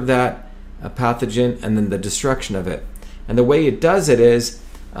capture of that pathogen and then the destruction of it. And the way it does it is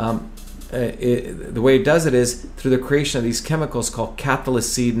through the creation of these chemicals called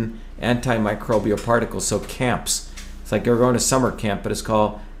cathelicidin antimicrobial particles. So CAMPs. It's like you're going to summer camp, but it's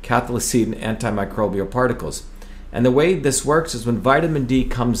called cathelicidin antimicrobial particles. And the way this works is when vitamin D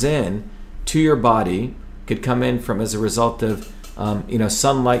comes in to your body, could come in from as a result of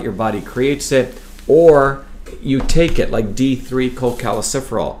sunlight, your body creates it, or you take it like D3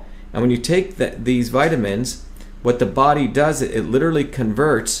 cholecalciferol. And when you take these vitamins, what the body does, it literally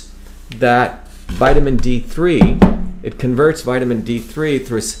converts that vitamin D3, it converts vitamin D3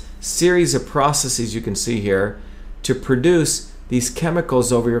 through a series of processes you can see here to produce these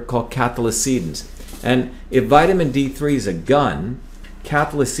chemicals over here called cathelicidins. And if vitamin D3 is a gun,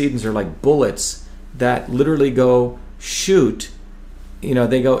 cathelicidins are like bullets that literally go shoot,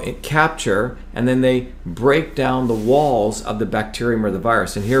 they go capture, and then they break down the walls of the bacterium or the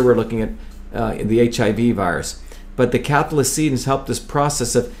virus. And here we're looking at the HIV virus. But the cathelicidins help this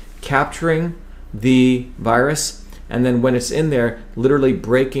process of capturing the virus, and then when it's in there, literally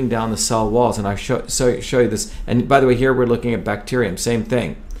breaking down the cell walls. And I'll show you this. And by the way, here we're looking at bacterium, same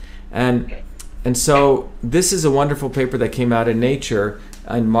thing. And so this is a wonderful paper that came out in Nature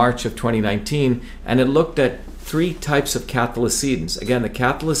in March of 2019, and it looked at 3 types of cathelicidins. Again, the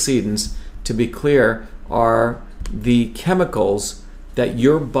cathelicidins, to be clear, are the chemicals that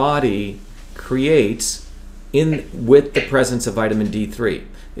your body creates with the presence of vitamin D3.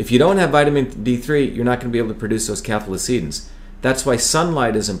 If you don't have vitamin D3, you're not going to be able to produce those cathelicidins. That's why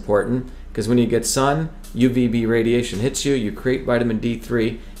sunlight is important, because when you get sun, UVB radiation hits you, you create vitamin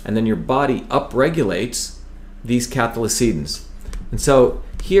D3, and then your body upregulates these cathelicidins. And so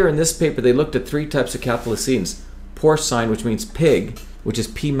here in this paper, they looked at 3 types of cathelicidins. Porcine, which means pig, which is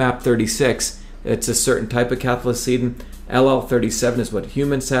PMAP36. It's a certain type of cathelicidin. LL37 is what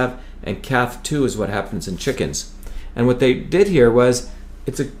humans have, and CAF2 is what happens in chickens. And what they did here was,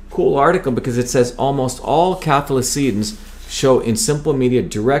 it's a cool article because it says almost all cathelicidins show in simple media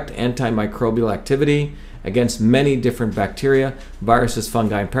direct antimicrobial activity against many different bacteria, viruses,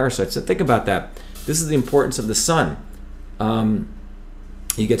 fungi, and parasites. So think about that. This is the importance of the sun.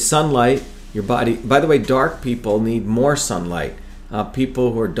 You get sunlight, your body, by the way, dark people need more sunlight.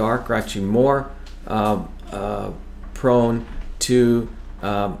 People who are dark are actually more prone to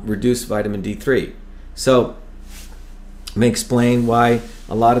reduce vitamin D3. So let me explain why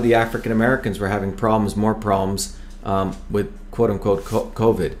a lot of the African Americans were having more problems with quote-unquote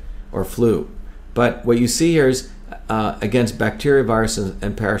COVID or flu. But what you see here is against bacteria, viruses,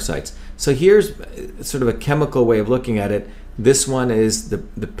 and parasites. So here's sort of a chemical way of looking at it. This one is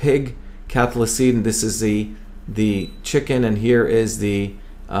the pig cathelicidin. This is the chicken, and here is the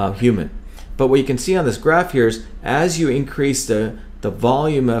human. But what you can see on this graph here is as you increase the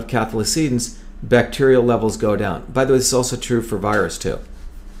volume of cathelicidins, bacterial levels go down. By the way, this is also true for virus too.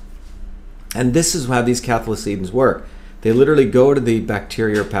 And this is how these cathelicidins work. They literally go to the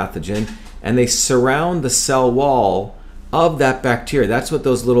bacteria or pathogen, and they surround the cell wall of that bacteria. That's what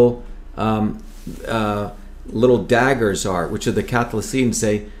those little daggers are, which are the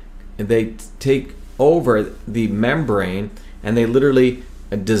cathelicidins. They take over the membrane, and they literally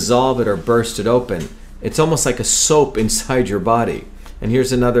dissolve it or burst it open. It's almost like a soap inside your body. And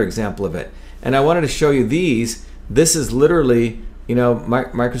here's another example of it. And I wanted to show you these. This is literally,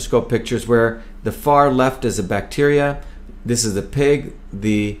 microscope pictures where the far left is a bacteria. This is the pig.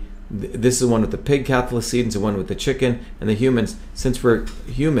 This is the one with the pig cathelicidins, the one with the chicken, and the humans. Since we're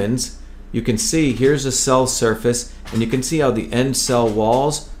humans, you can see here's a cell surface, and you can see how the end cell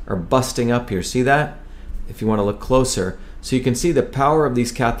walls are busting up here. See that? If you want to look closer. So you can see the power of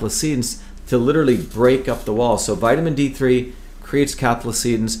these cathelicidins to literally break up the walls. So vitamin D3 creates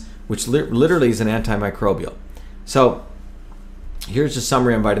cathelicidins, which literally is an antimicrobial. So here's a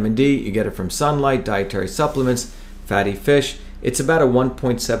summary on vitamin D. You get it from sunlight, dietary supplements, fatty fish. It's about a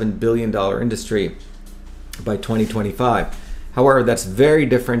 $1.7 billion industry by 2025. However, that's very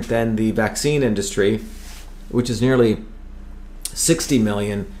different than the vaccine industry, which is nearly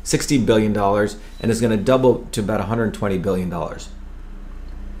 $60 billion, and is going to double to about $120 billion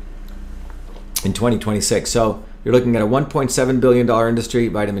in 2026. So you're looking at a $1.7 billion industry,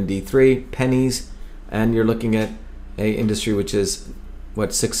 vitamin D3, pennies, and you're looking at a industry which is,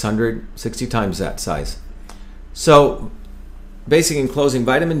 660 times that size. So basically, in closing,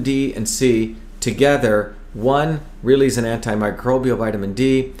 vitamin D and C together, one really is an antimicrobial, vitamin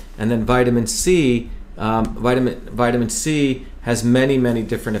D, and then vitamin C. Vitamin C has many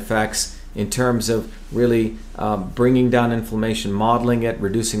different effects in terms of really bringing down inflammation, modeling it,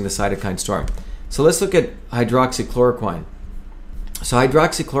 reducing the cytokine storm. So let's look at hydroxychloroquine. So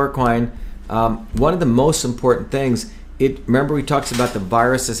hydroxychloroquine, one of the most important things, remember we talked about the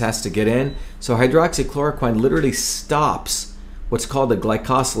viruses has to get in. So hydroxychloroquine literally stops what's called the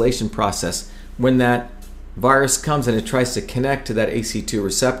glycosylation process. When that virus comes and it tries to connect to that ACE2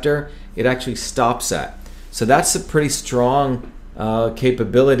 receptor, it actually stops that. So that's a pretty strong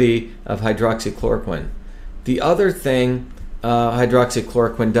capability of hydroxychloroquine. The other thing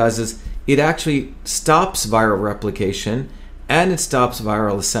hydroxychloroquine does is it actually stops viral replication, and it stops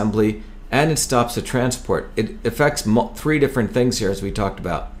viral assembly, and it stops the transport. It affects 3 different things here, as we talked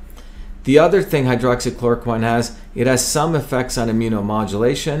about. The other thing hydroxychloroquine has, it has some effects on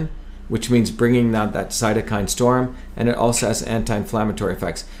immunomodulation, which means bringing down that cytokine storm, and it also has anti-inflammatory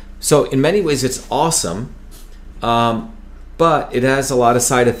effects. So in many ways, it's awesome, but it has a lot of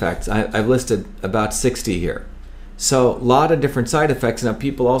side effects. I've listed about 60 here. So a lot of different side effects. Now,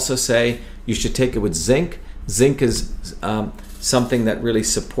 people also say you should take it with zinc. Zinc is something that really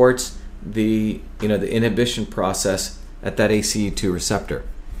supports the inhibition process at that ACE2 receptor.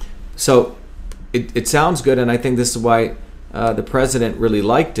 So it sounds good, and I think this is why the president really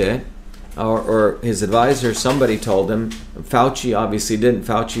liked it, or his advisor, somebody told him. Fauci obviously didn't.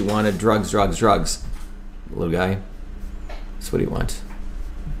 Fauci wanted drugs. Little guy. That's what he wants.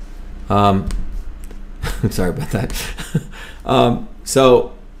 Sorry about that. And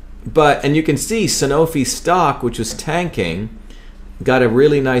you can see Sanofi stock, which was tanking, got a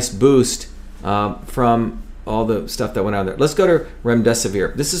really nice boost from all the stuff that went out there. Let's go to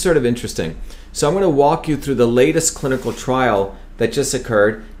remdesivir. This is sort of interesting. So I'm going to walk you through the latest clinical trial that just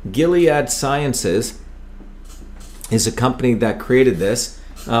occurred. Gilead Sciences is a company that created this.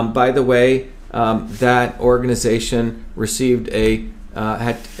 By the way, that organization received gave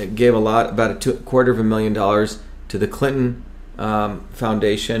about $250,000 to the Clinton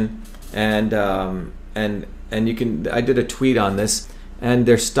Foundation, and you can. I did a tweet on this, and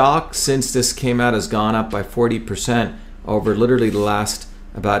their stock since this came out has gone up by 40% over literally the last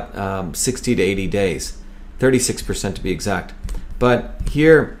about 60 to 80 days, 36% to be exact. But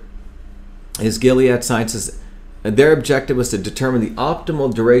here is Gilead Sciences. Their objective was to determine the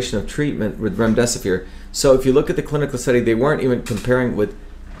optimal duration of treatment with remdesivir. So if you look at the clinical study, they weren't even comparing with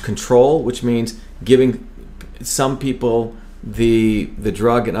control, which means giving some people the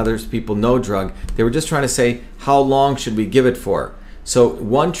drug and others people no drug. They were just trying to say, how long should we give it for? So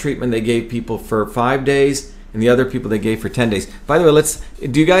one treatment they gave people for 5 days, and the other people they gave for 10 days. By the way,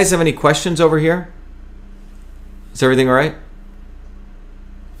 do you guys have any questions over here? Is everything all right?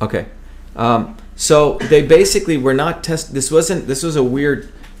 Okay. So they basically were not this was a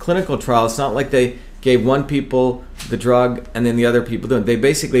weird clinical trial. It's not like they gave one people the drug and then the other people didn't. They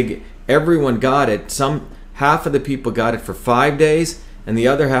basically, everyone got it. Half of the people got it for 5 days, and the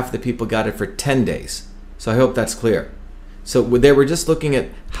other half of the people got it for 10 days. So I hope that's clear. So they were just looking at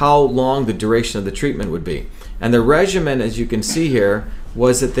how long the duration of the treatment would be. And the regimen, as you can see here,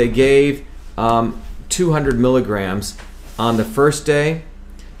 was that they gave 200 milligrams on the first day,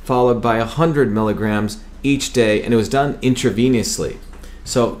 followed by 100 milligrams each day, and it was done intravenously.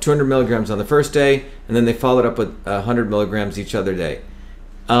 So 200 milligrams on the first day, and then they followed up with 100 milligrams each other day.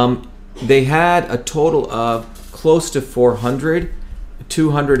 They had a total of close to 400,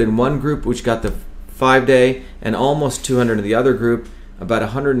 200 in one group, which got the 5-day, and almost 200 in the other group, about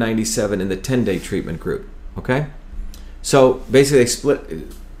 197 in the 10-day treatment group. Okay? So basically they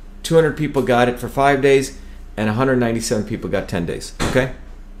split, 200 people got it for 5 days, and 197 people got 10 days. Okay?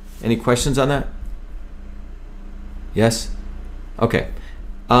 Any questions on that? Yes? Okay.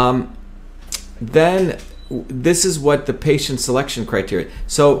 Then this is what the patient selection criteria.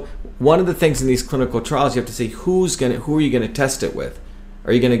 So one of the things in these clinical trials, you have to say who are you going to test it with?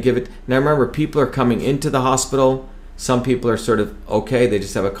 Are you going to give it? Now remember, people are coming into the hospital. Some people are sort of okay, they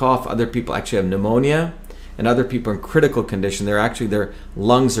just have a cough. Other people actually have pneumonia, and other people are in critical condition. Their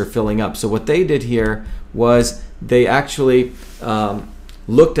lungs are filling up. So what they did here was they actually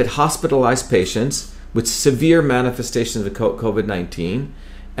looked at hospitalized patients with severe manifestations of COVID-19,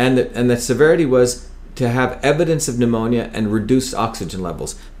 and the severity was to have evidence of pneumonia and reduced oxygen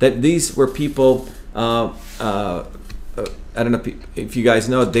levels. That these were people, I don't know if you guys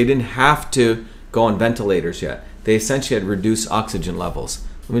know, they didn't have to go on ventilators yet. They essentially had reduced oxygen levels.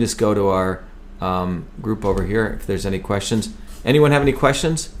 Let me just go to our group over here if there's any questions. Anyone have any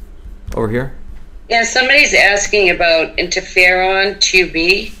questions over here? Yeah, somebody's asking about interferon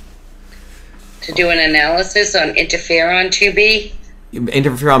 2B, to do an analysis on interferon 2B.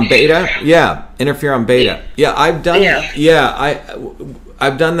 Interferon beta? Yeah, interferon beta. Yeah, I've done.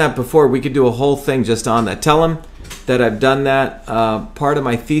 I've done that before. We could do a whole thing just on that. Tell them that I've done that. Part of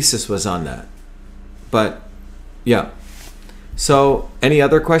my thesis was on that. But yeah. So, any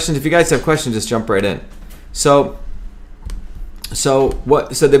other questions? If you guys have questions, just jump right in. So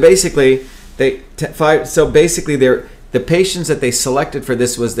they basically the patients that they selected for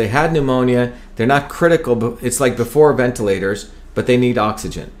this was they had pneumonia. They're not critical, but it's like before ventilators, but they need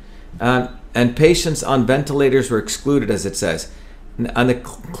oxygen. And patients on ventilators were excluded, as it says. On the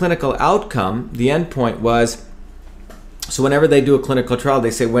clinical outcome, the endpoint was, so whenever they do a clinical trial,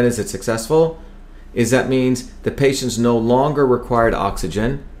 they say, when is it successful? That means the patients no longer required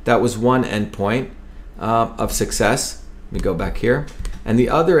oxygen. That was one endpoint of success. Let me go back here. And the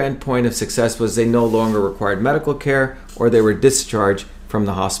other endpoint of success was they no longer required medical care or they were discharged from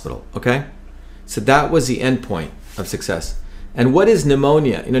the hospital. Okay? So that was the endpoint of success. And what is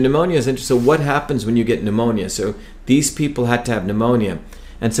pneumonia? Pneumonia is interesting. So what happens when you get pneumonia? So these people had to have pneumonia.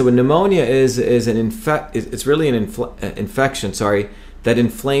 And so when pneumonia it's really an infection, that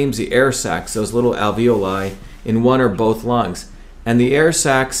inflames the air sacs, those little alveoli in one or both lungs. And the air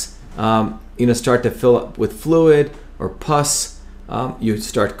sacs, start to fill up with fluid or pus. You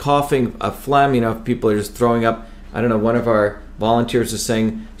start coughing, phlegm, if people are just throwing up. I don't know, one of our volunteers was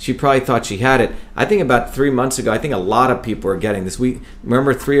saying she probably thought she had it. I think about 3 months ago, I think a lot of people are getting this. We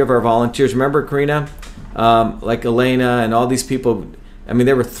remember 3 of our volunteers. Remember, Karina? Like Elena and all these people.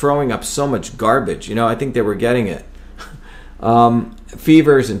 They were throwing up so much garbage. I think they were getting it.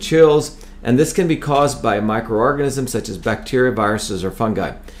 Fevers and chills. And this can be caused by microorganisms such as bacteria, viruses, or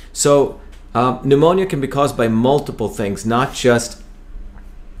fungi. So pneumonia can be caused by multiple things, not just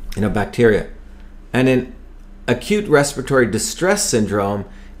bacteria. And in acute respiratory distress syndrome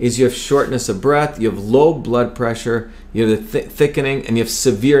is you have shortness of breath, you have low blood pressure, you have the thickening, and you have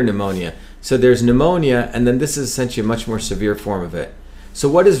severe pneumonia. So there's pneumonia, and then this is essentially a much more severe form of it. So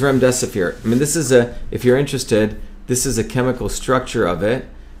what is remdesivir? This is if you're interested, this is a chemical structure of it.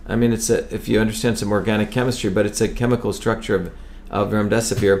 If you understand some organic chemistry, but it's a chemical structure of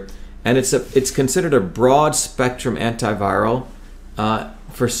remdesivir. And it's considered a broad spectrum antiviral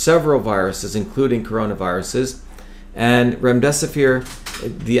for several viruses, including coronaviruses. And remdesivir,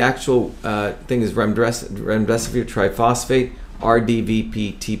 the actual thing is remdesivir triphosphate,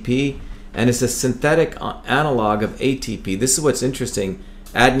 RDVPTP, and it's a synthetic analog of ATP. This is what's interesting,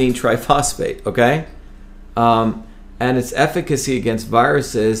 adenine triphosphate, okay? And its efficacy against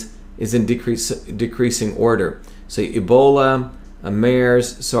viruses is in decreasing order. So Ebola,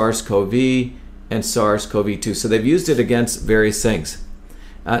 MERS, SARS-CoV, and SARS-CoV-2. So they've used it against various things.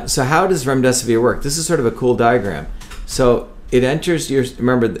 So how does remdesivir work? This is sort of a cool diagram. So it enters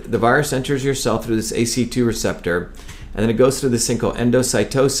remember, the virus enters your cell through this ACE2 receptor, and then it goes through this thing called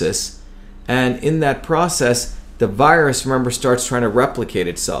endocytosis. And in that process, the virus, remember, starts trying to replicate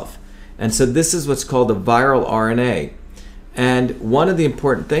itself. And so this is what's called a viral RNA. And one of the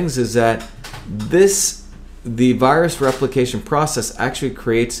important things is that the virus replication process actually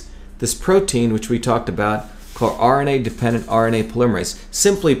creates this protein, which we talked about, called RNA-dependent RNA polymerase.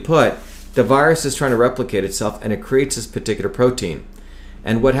 Simply put, the virus is trying to replicate itself, and it creates this particular protein.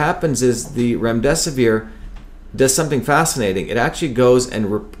 And what happens is the remdesivir does something fascinating. It actually goes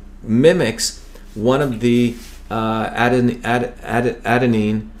and mimics one of the adenine.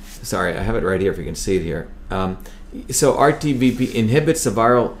 Sorry, I have it right here if you can see it here. So RTVP inhibits the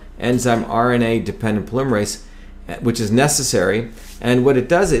viral enzyme RNA-dependent polymerase, which is necessary. And what it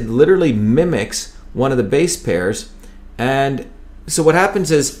does, it literally mimics one of the base pairs. And so what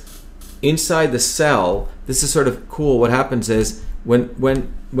happens is, inside the cell, this is sort of cool, what happens is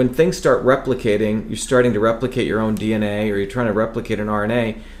when things start replicating, you're starting to replicate your own DNA, or you're trying to replicate an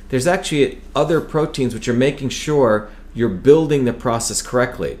RNA, there's actually other proteins which are making sure you're building the process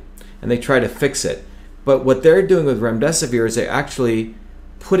correctly, and they try to fix it. But what they're doing with remdesivir is they're actually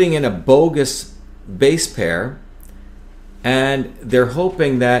putting in a bogus base pair, and they're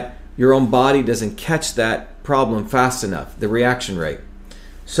hoping that your own body doesn't catch that problem fast enough, the reaction rate.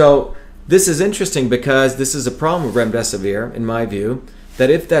 So this is interesting because this is a problem with remdesivir, in my view, that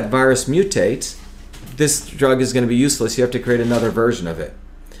if that virus mutates, this drug is going to be useless. You have to create another version of it.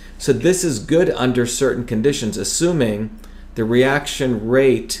 So this is good under certain conditions, assuming the reaction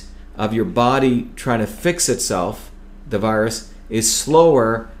rate of your body trying to fix itself, the virus, is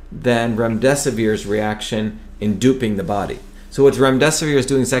slower than remdesivir's reaction in duping the body. So what remdesivir is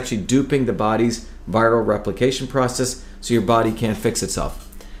doing is actually duping the body's viral replication process, so your body can't fix itself.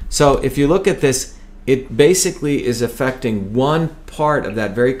 So if you look at this, it basically is affecting one part of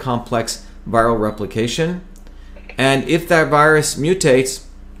that very complex viral replication. And if that virus mutates,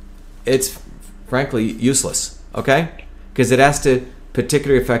 it's frankly useless, okay? Because it has to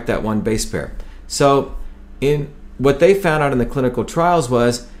particularly affect that one base pair. So in what they found out in the clinical trials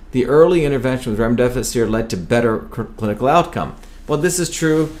was the early intervention with remdesivir led to better clinical outcome. Well, this is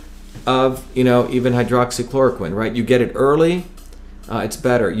true of, even hydroxychloroquine, right? You get it early, it's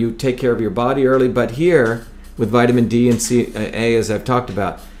better. You take care of your body early, but here with vitamin D and A, as I've talked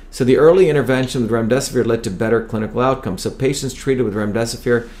about. So the early intervention with remdesivir led to better clinical outcomes. So patients treated with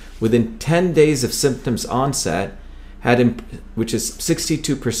remdesivir within 10 days of symptoms onset which is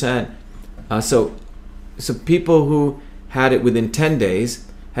 62%. So people who had it within 10 days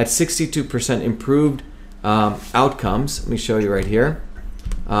had 62% improved outcomes. Let me show you right here.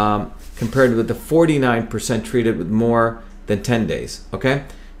 Compared with the 49% treated with more than 10 days. Okay,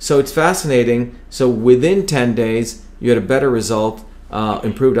 so it's fascinating. So within 10 days, you had a better result,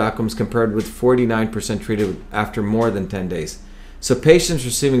 improved outcomes compared with 49% treated after more than 10 days. So patients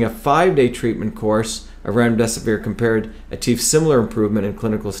receiving a 5-day treatment course of remdesivir achieved similar improvement in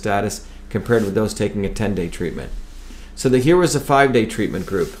clinical status compared with those taking a 10-day treatment. So here was a 5-day treatment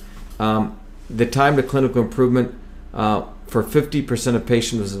group. The time to clinical improvement for 50% of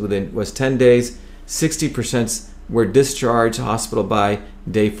patients was 10 days. 60% were discharged hospital by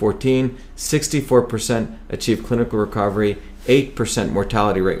day 14. 64% achieved clinical recovery. 8%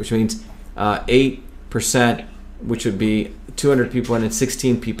 mortality rate, which means 8%, which would be 200 people and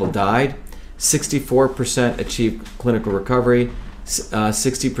 16 people died. 64% achieved clinical recovery.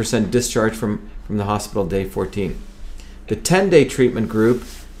 60% discharged from the hospital day 14. The 10-day treatment group,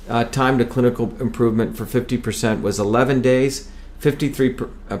 time to clinical improvement for 50% was 11 days.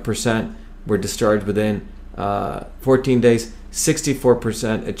 53% were discharged within 14 days.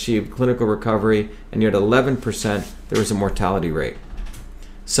 64% achieved clinical recovery, and yet 11% there was a mortality rate.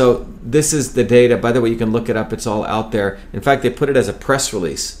 So this is the data. By the way, you can look it up. It's all out there. In fact, they put it as a press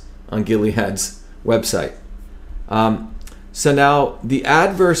release on Gilead's website. So now the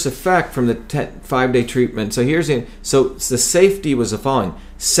adverse effect from the 5-day treatment. So the safety was the following: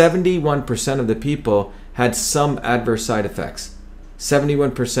 71% of the people had some adverse side effects.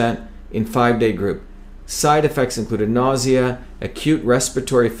 71% in 5-day group. Side effects included nausea, acute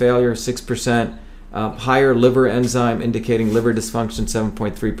respiratory failure, 6%, higher liver enzyme indicating liver dysfunction,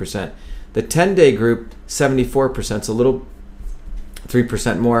 7.3%. The 10-day group, 74%, so a little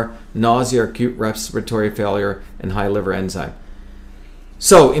 3% more, nausea, acute respiratory failure, and high liver enzyme.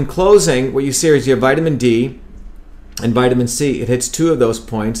 So in closing, what you see is you have vitamin D and vitamin C. It hits 2 of those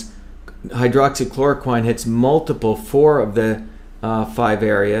points. Hydroxychloroquine hits 4 of the 5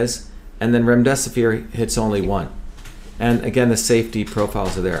 areas, and then remdesivir hits only 1. And again, the safety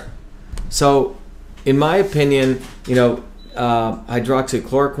profiles are there. So in my opinion,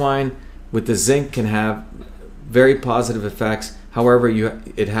 hydroxychloroquine with the zinc can have very positive effects. However,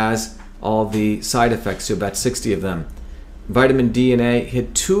 it has all the side effects, so about 60 of them. Vitamin D and A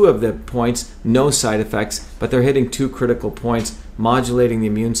hit 2 of the points, no side effects, but they're hitting 2 critical points, modulating the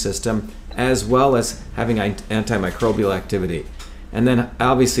immune system, as well as having antimicrobial activity. And then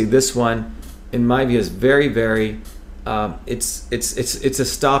obviously this one, in my view, is very, very, it's a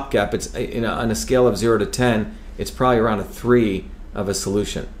stopgap. It's on a scale of 0 to 10, it's probably around a 3 of a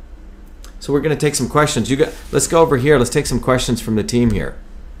solution. So we're going to take some questions. Let's go over here. Let's take some questions from the team here.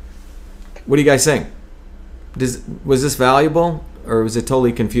 What do you guys think? Was this valuable, or was it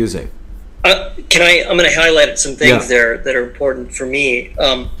totally confusing? I'm going to highlight some things there that are important for me.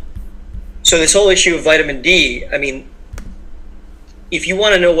 So this whole issue of vitamin D, I mean, if you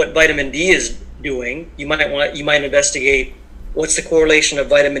want to know what vitamin D is doing, you might investigate what's the correlation of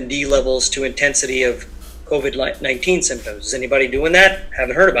vitamin D levels to intensity of COVID-19 symptoms. Is anybody doing that?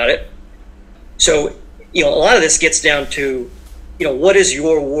 Haven't heard about it. So, a lot of this gets down to, what is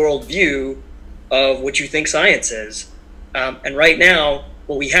your worldview of what you think science is? And right now,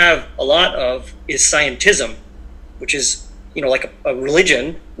 what we have a lot of is scientism, which is, like a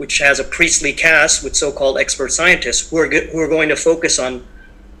religion, which has a priestly caste with so-called expert scientists who are going to focus on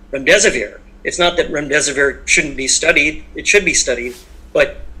remdesivir. It's not that remdesivir shouldn't be studied; it should be studied,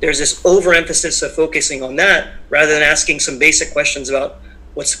 but there's this overemphasis of focusing on that rather than asking some basic questions about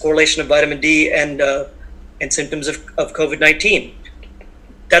what's the correlation of vitamin D and symptoms of COVID-19.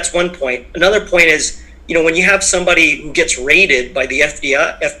 That's one point. Another point is, when you have somebody who gets raided by the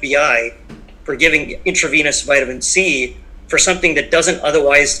FBI for giving intravenous vitamin C for something that doesn't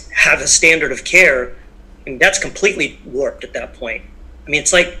otherwise have a standard of care, mean, that's completely warped at that point. I mean,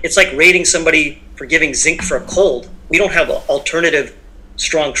 it's like rating somebody for giving zinc for a cold. We don't have alternative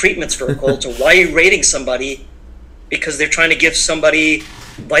strong treatments for a cold, so why are you rating somebody because they're trying to give somebody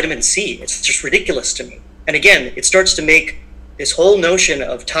vitamin C? It's just ridiculous to me. And again, it starts to make this whole notion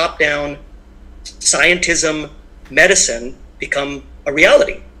of top-down scientism medicine become a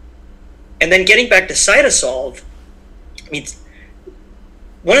reality. And then getting back to Cytosolve, I mean,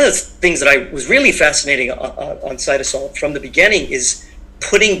 one of the things that I was really fascinating on Cytosolve from the beginning is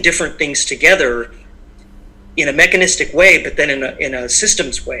putting different things together in a mechanistic way, but then in a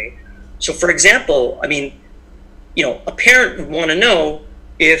systems way. So for example, I mean, you know, a parent would want to know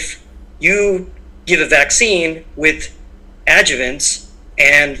if you give a vaccine with adjuvants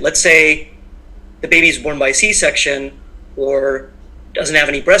and let's say the baby's born by C-section or doesn't have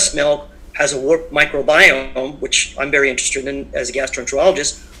any breast milk, has a warped microbiome, which I'm very interested in as a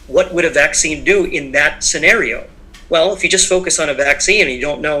gastroenterologist, what would a vaccine do in that scenario? Well, if you just focus on a vaccine and you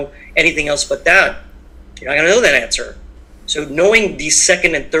don't know anything else but that, you're not going to know that answer. So knowing these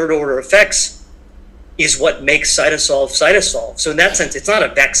second and third order effects is what makes Cytosolve. So in that sense, it's not a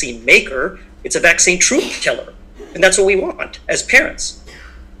vaccine maker, it's a vaccine truth teller. And that's what we want as parents.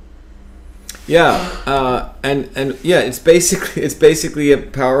 Yeah, and yeah, it's basically a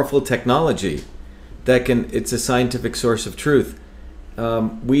powerful technology that it's a scientific source of truth.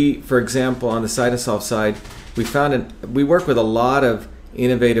 We, for example, on the Cytosolve side, we work with a lot of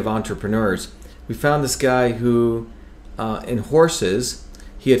innovative entrepreneurs. We found this guy who, in horses,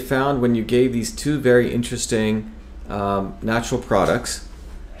 he had found when you gave these two very interesting natural products,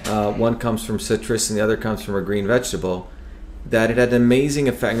 one comes from citrus and the other comes from a green vegetable, that it had an amazing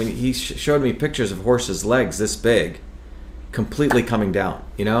effect. I mean, he showed me pictures of horses' legs this big, completely coming down,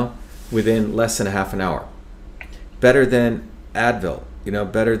 you know, within less than a half an hour. Better than Advil, you know,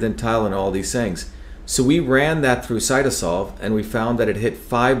 better than Tylenol, all these things. So we ran that through Cytosolve, and we found that it hit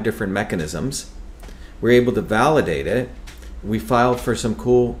 5 different mechanisms. We were able to validate it. We filed for some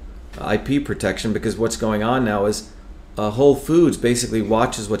cool IP protection because what's going on now is Whole Foods basically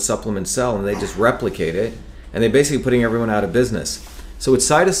watches what supplements sell, and they just replicate it. And they're basically putting everyone out of business. So with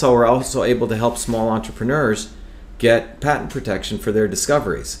Cytosolve, we're also able to help small entrepreneurs get patent protection for their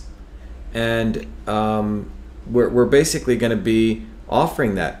discoveries. And we're basically going to be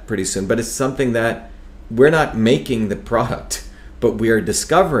offering that pretty soon. But it's something that we're not making the product, but we are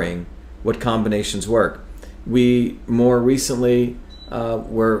discovering what combinations work. We more recently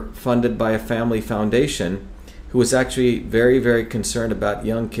were funded by a family foundation who was actually very, very concerned about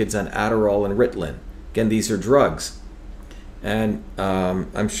young kids on Adderall and Ritalin. Again, these are drugs. And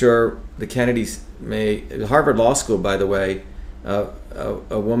I'm sure the Kennedys Harvard Law School, by the way,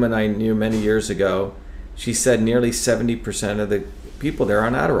 a woman I knew many years ago, she said nearly 70% of the people there are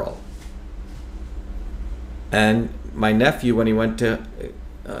on Adderall. And my nephew, when he went to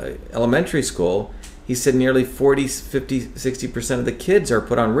elementary school, he said nearly 40, 50, 60% of the kids are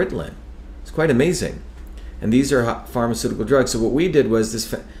put on Ritalin. It's quite amazing. And these are pharmaceutical drugs. So what we did was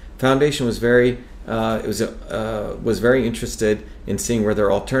this foundation was very interested in seeing where there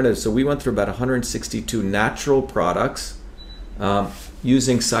are alternatives. So we went through about 162 natural products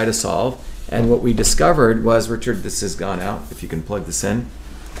using Cytosolve, and what we discovered was, Richard, this has gone out, if you can plug this in.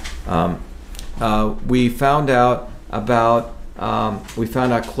 We found out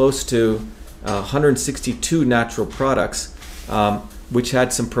close to 162 natural products, which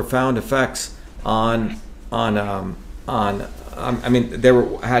had some profound effects had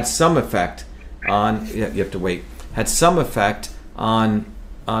some effect on, you have to wait, had some effect on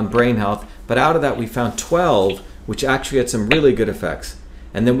brain health, but out of that we found 12 which actually had some really good effects.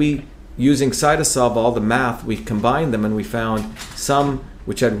 And then we, using Cytosolve, all the math, we combined them and we found some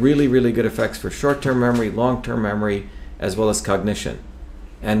which had really, really good effects for short-term memory, long-term memory, as well as cognition.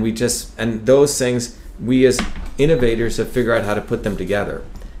 And those things, we as innovators have figured out how to put them together.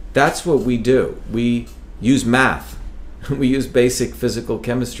 That's what we do. We use math. We use basic physical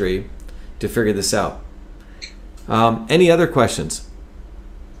chemistry to figure this out. Any other questions?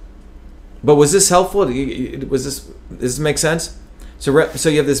 But was this helpful? Does this make sense? So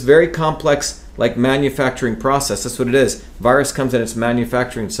you have this very complex, like, manufacturing process. That's what it is. Virus comes in, it's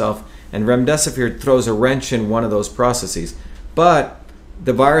manufacturing itself, and remdesivir throws a wrench in one of those processes. But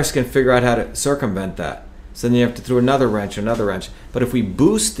the virus can figure out how to circumvent that. So then you have to throw another wrench. But if we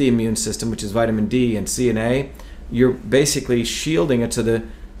boost the immune system, which is vitamin D and C and A, you're basically shielding it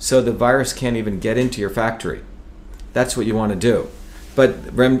so the virus can't even get into your factory. That's what you want to do.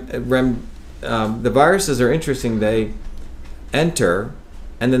 But the viruses are interesting. They enter,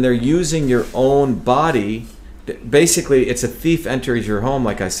 and then they're using your own body. Basically, it's a thief enters your home,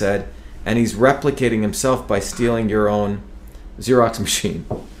 like I said, and he's replicating himself by stealing your own Xerox machine.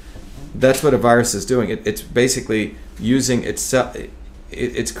 That's what a virus is doing. It's basically using itself.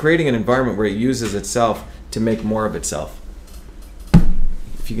 It's creating an environment where it uses itself to make more of itself.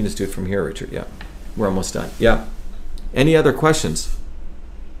 If you can just do it from here, Richard. Yeah, we're almost done. Yeah. Any other questions?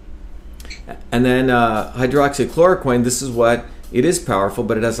 And then hydroxychloroquine, this is what, it is powerful,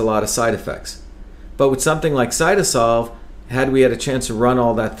 but it has a lot of side effects. But with something like Cytosolve, had we had a chance to run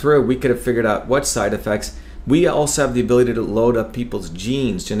all that through, we could have figured out what side effects. We also have the ability to load up people's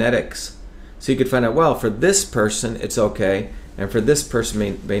genes, genetics. So you could find out, well, for this person, it's okay, and for this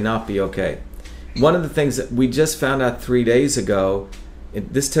person may not be okay. One of the things that we just found out 3 days ago,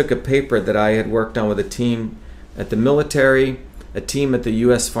 this took a paper that I had worked on with a team at the military, a team at the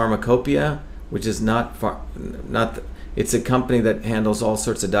U.S. Pharmacopoeia, which is it's a company that handles all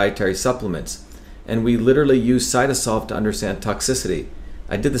sorts of dietary supplements. And we literally use Cytosolve to understand toxicity.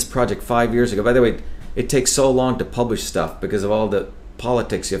 I did this project 5 years ago. By the way, it takes so long to publish stuff because of all the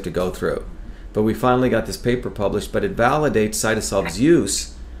politics you have to go through. But we finally got this paper published, but it validates Cytosolve's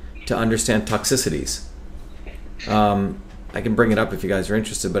use to understand toxicities. I can bring it up if you guys are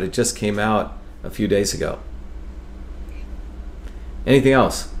interested, but it just came out a few days ago. Anything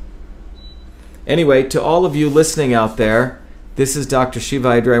else? Anyway, to all of you listening out there, this is Dr. Shiva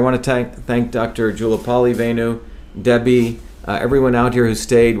Ayyadurai. I want to thank Dr. Julapalli, Venu, Debbie, everyone out here who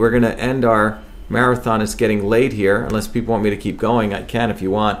stayed. We're going to end our marathon. It's getting late here. Unless people want me to keep going, I can if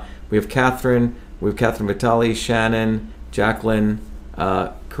you want. We have Catherine Vitale, Shannon, Jacqueline,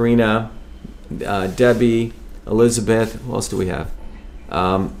 Karina, Debbie, Elizabeth. Who else do we have?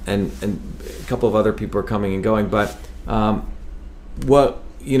 And a couple of other people are coming and going. But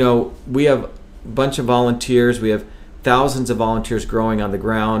we have a bunch of volunteers. We have thousands of volunteers growing on the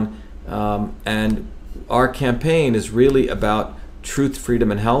ground, and our campaign is really about truth,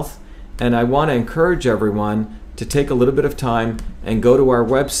 freedom, and health. And I want to encourage everyone to take a little bit of time and go to our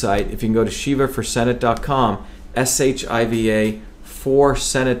website. If you can go to shivaforsenate.com, SHIVA for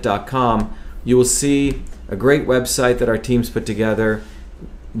Senate.com, you will see a great website that our team's put together.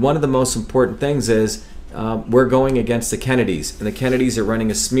 One of the most important things is we're going against the Kennedys, and the Kennedys are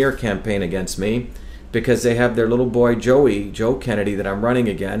running a smear campaign against me because they have their little boy Joe Kennedy that I'm running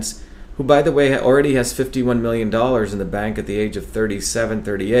against, who, by the way, already has $51 million in the bank at the age of 37,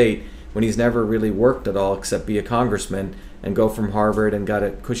 38, when he's never really worked at all except be a congressman and go from Harvard and got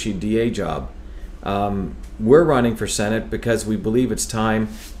a cushy DA job. We're running for Senate because we believe it's time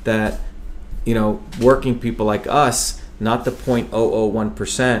that, working people like us, not the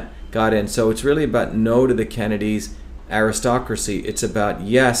 0.001%, got in. So it's really about no to the Kennedys aristocracy. It's about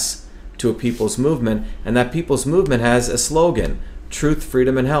yes to a people's movement, and that people's movement has a slogan: truth,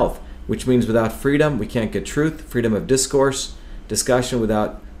 freedom, and health, which means without freedom we can't get truth, freedom of discussion.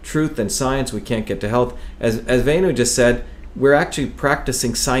 Without truth and science we can't get to health. As Venu just said, we're actually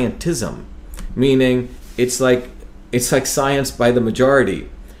practicing scientism, meaning it's like science by the majority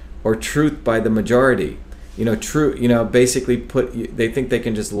or truth by the majority. Basically they think they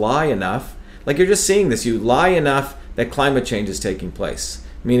can just lie enough. Like you're just seeing this. You lie enough that climate change is taking place,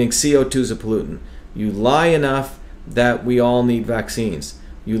 meaning CO2 is a pollutant. You lie enough that we all need vaccines.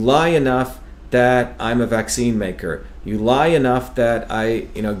 You lie enough that I'm a vaccine maker. You lie enough that I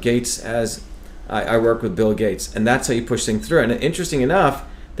work with Bill Gates. And that's how you push things through. And interesting enough,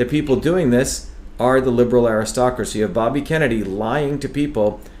 the people doing this are the liberal aristocracy. You have Bobby Kennedy lying to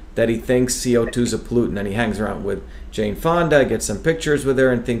people that he thinks CO2 is a pollutant, and he hangs around with Jane Fonda, gets some pictures with her,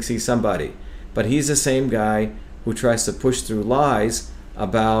 and thinks he's somebody. But he's the same guy who tries to push through lies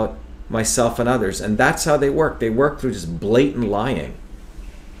about myself and others. And that's how they work. They work through just blatant lying.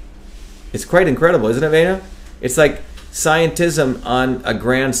 It's quite incredible, isn't it, Vena? It's like scientism on a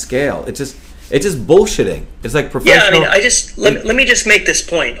grand scale. It's just bullshitting. It's like professional. Yeah, let me just make this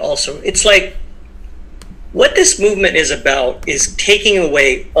point also. It's like what this movement is about is taking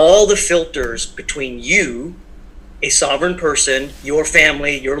away all the filters between you, a sovereign person, your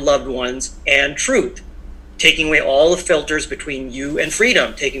family, your loved ones, and truth. Taking away all the filters between you and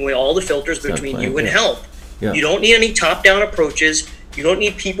freedom. Taking away all the filters between you and health. Yeah. You don't need any top-down approaches. You don't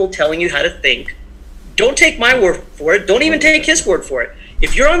need people telling you how to think. Don't take my word for it. Don't even take his word for it.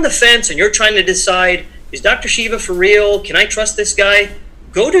 If you're on the fence and you're trying to decide, is Dr. Shiva for real? Can I trust this guy?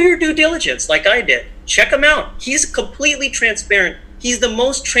 Go do your due diligence like I did. Check him out. He's completely transparent. He's the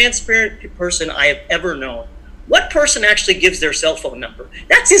most transparent person I have ever known. What person actually gives their cell phone number?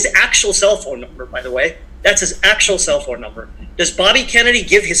 That's his actual cell phone number, by the way. That's his actual cell phone number. Does Bobby Kennedy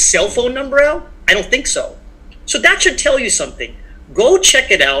give his cell phone number out? I don't think so. So that should tell you something. Go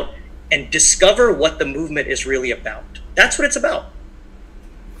check it out and discover what the movement is really about. That's what it's about.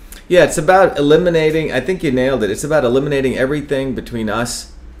 Yeah, it's about eliminating, I think you nailed it. It's about eliminating everything between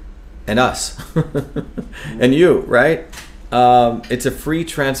us and us and you, right? It's a free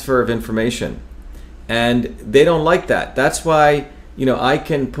transfer of information. And they don't like that. That's why, I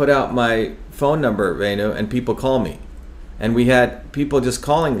can put out my phone number, Venu, and people call me. And we had people just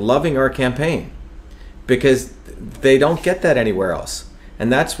calling, loving our campaign, because they don't get that anywhere else.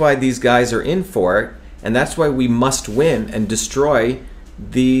 And that's why these guys are in for it. And that's why we must win and destroy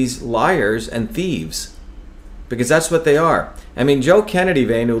these liars and thieves, because that's what they are. I mean, Joe Kennedy,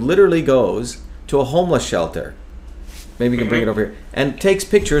 Venu, literally goes to a homeless shelter. Maybe you can bring it over here. And takes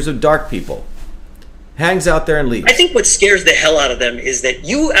pictures of dark people. Hangs out there and leaves. I think what scares the hell out of them is that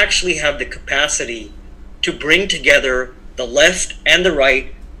you actually have the capacity to bring together the left and the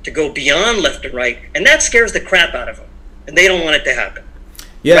right, to go beyond left and right, and that scares the crap out of them. And they don't want it to happen.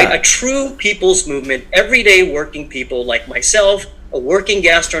 Yeah. Right? A true people's movement, everyday working people like myself, a working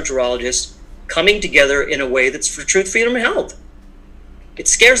gastroenterologist, coming together in a way that's for truth, freedom, and health. It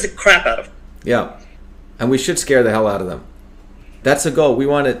scares the crap out of them. Yeah. And we should scare the hell out of them. That's the goal. We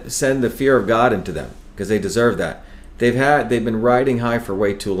want to send the fear of God into them, because they deserve that. They've been riding high for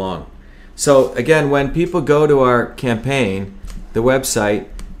way too long. So again, when people go to our campaign, the website,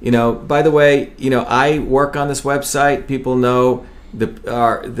 by the way, I work on this website. People know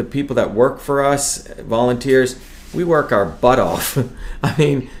the people that work for us, volunteers. We work our butt off. I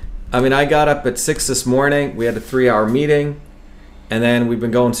mean, I got up at 6 this morning. We had a 3-hour meeting, and then we've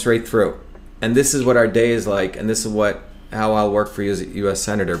been going straight through. And this is what our day is like, and this is how I'll work for you as a U.S.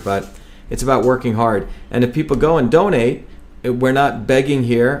 Senator. But it's about working hard. And if people go and donate, we're not begging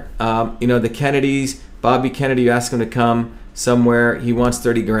here. The Kennedys, Bobby Kennedy, you ask him to come somewhere, he wants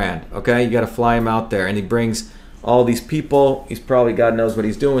 30 grand. Okay, you got to fly him out there, and he brings all these people. He's probably, God knows what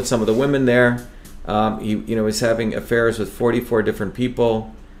he's doing with some of the women there. He was having affairs with 44 different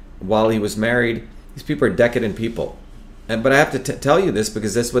people while he was married. These people are decadent people. But I have to tell you this,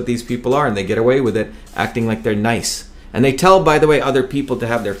 because that's what these people are, and they get away with it, acting like they're nice. And they tell, by the way, other people to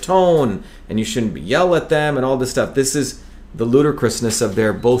have their tone, and you shouldn't yell at them and all this stuff. This is the ludicrousness of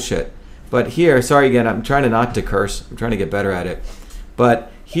their bullshit. But here, sorry again, I'm trying not to curse. I'm trying to get better at it.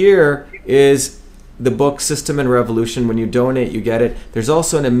 But here is the book System and Revolution. When you donate, you get it. There's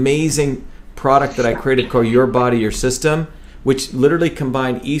also an amazing product that I created called Your Body, Your System, which literally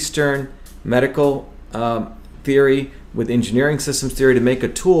combined Eastern medical theory with engineering systems theory to make a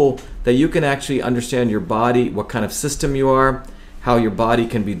tool that you can actually understand your body, what kind of system you are, how your body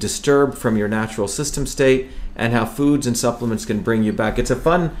can be disturbed from your natural system state, and how foods and supplements can bring you back. It's a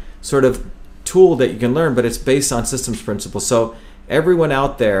fun sort of tool that you can learn, but it's based on systems principles. So everyone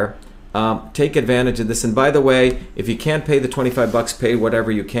out there, take advantage of this. And by the way, if you can't pay the $25, pay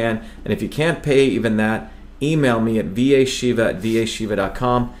whatever you can. And if you can't pay even that, email me at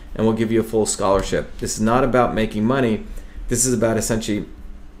vashiva@vashiva.com, and we'll give you a full scholarship. This is not about making money. This is about essentially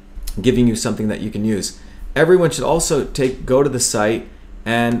giving you something that you can use. Everyone should also go to the site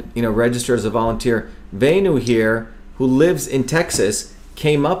and register as a volunteer. Venu here, who lives in Texas,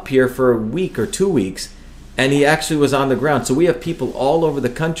 came up here for a week or 2 weeks, and he actually was on the ground. So we have people all over the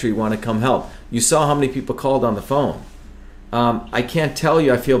country want to come help. You saw how many people called on the phone. I can't tell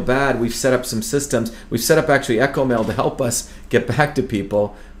you, I feel bad. We've set up some systems. We've set up actually EchoMail to help us get back to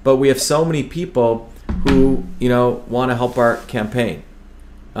people. But we have so many people who, want to help our campaign.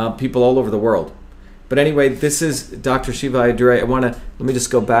 People all over the world. But anyway, this is Dr. Shiva Ayyadurai. Let me just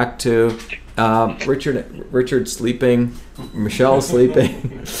go back to Richard sleeping, Michelle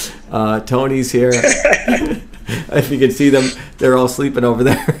sleeping, Tony's here. If you can see them, they're all sleeping over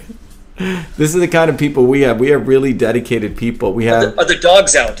there. This is the kind of people we have. We have really dedicated people. We have. Are the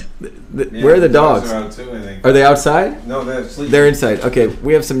dogs out? Where are the dogs? Are out too, I think. Are they outside? No, they're sleeping. They're inside. Okay,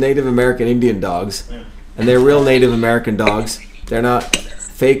 we have some Native American Indian dogs, and they're real Native American dogs. They're not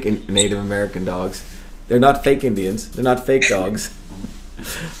fake Native American dogs. They're not fake Indians. They're not fake dogs.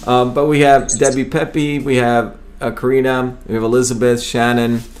 But we have Debbie Pepe. We have Karina. We have Elizabeth,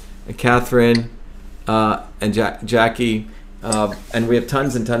 Shannon, and Catherine, and Jackie. And we have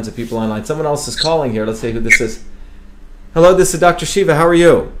tons and tons of people online. Someone else is calling here. Let's see who this is. Hello, this is Dr. Shiva. How are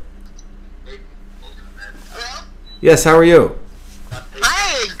you? Hello? Yes, how are you?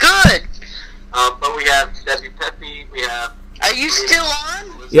 Hi, good. But we have Debbie Pepe. We have. Are you still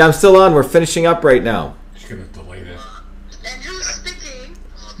on? Yeah, I'm still on. We're finishing up right now. She's going to delay this. And who's speaking?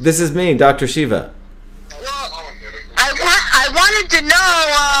 This is me, Dr. Shiva. Well, I wanted to know,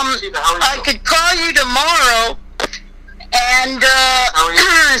 I could call you tomorrow and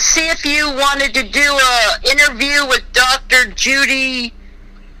see if you wanted to do a interview with Dr. Judy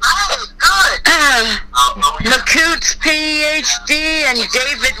Oh, good. Makut's PhD and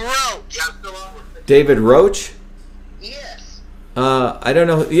David Roach. David Roach? Yes. I don't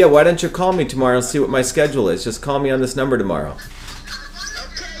know. Yeah, why don't you call me tomorrow and see what my schedule is? Just call me on this number tomorrow.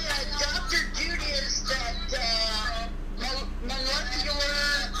 Okay, Dr. Judy is that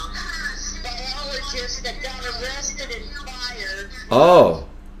molecular biologist that got arrested and fired. Oh.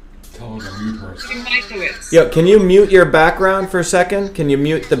 Tell her to mute her. Yeah, can you mute your background for a second? Can you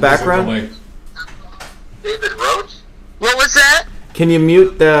mute the background? David Roach? What was that? Can you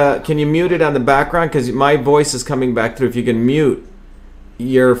mute it on the background? Because my voice is coming back through. If you can mute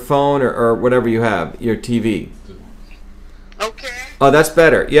your phone or whatever you have, your TV. Okay. Oh, that's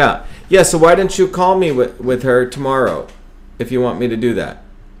better. Yeah. Yeah, so why don't you call me with her tomorrow if you want me to do that?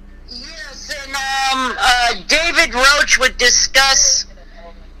 Yes, and David Roach would discuss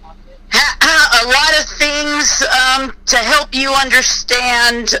a lot of things to help you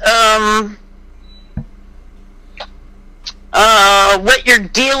understand what you're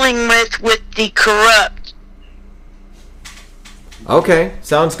dealing with the corrupt. Okay,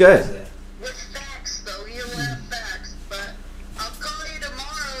 sounds good. With facts, though. You'll have facts. But I'll call you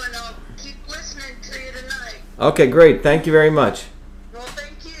tomorrow and I'll keep listening to you tonight. Okay, great. Thank you very much. Well,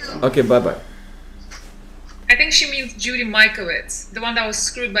 thank you. Okay, bye-bye. I think she means Judy Mikovits, the one that was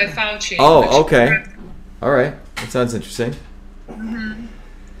screwed by Fauci. Oh, okay. All right. That sounds interesting. Mm-hmm.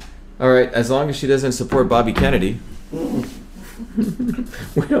 All right, as long as she doesn't support Bobby Kennedy. We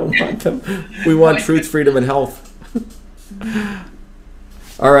don't want them. We want truth, freedom, and health.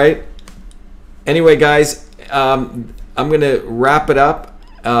 All right. Anyway, guys, I'm going to wrap it up.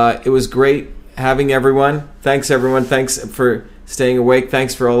 It was great having everyone. Thanks, everyone. Thanks for staying awake.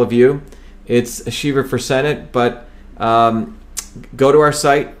 Thanks for all of you. It's Shiva for Senate, but go to our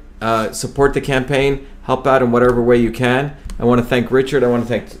site, support the campaign, help out in whatever way you can. I want to thank Richard. I want to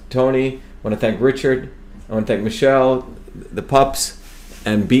thank Tony. I want to thank Richard. I want to thank Michelle, the pups,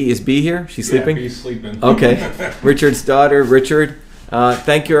 and B. Is B here? She's sleeping? Yeah, B's sleeping. Okay. Richard's daughter, Richard.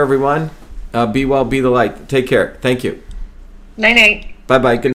 Thank you, everyone. Be well, be the light. Take care. Thank you. Night-night. Bye-bye. Good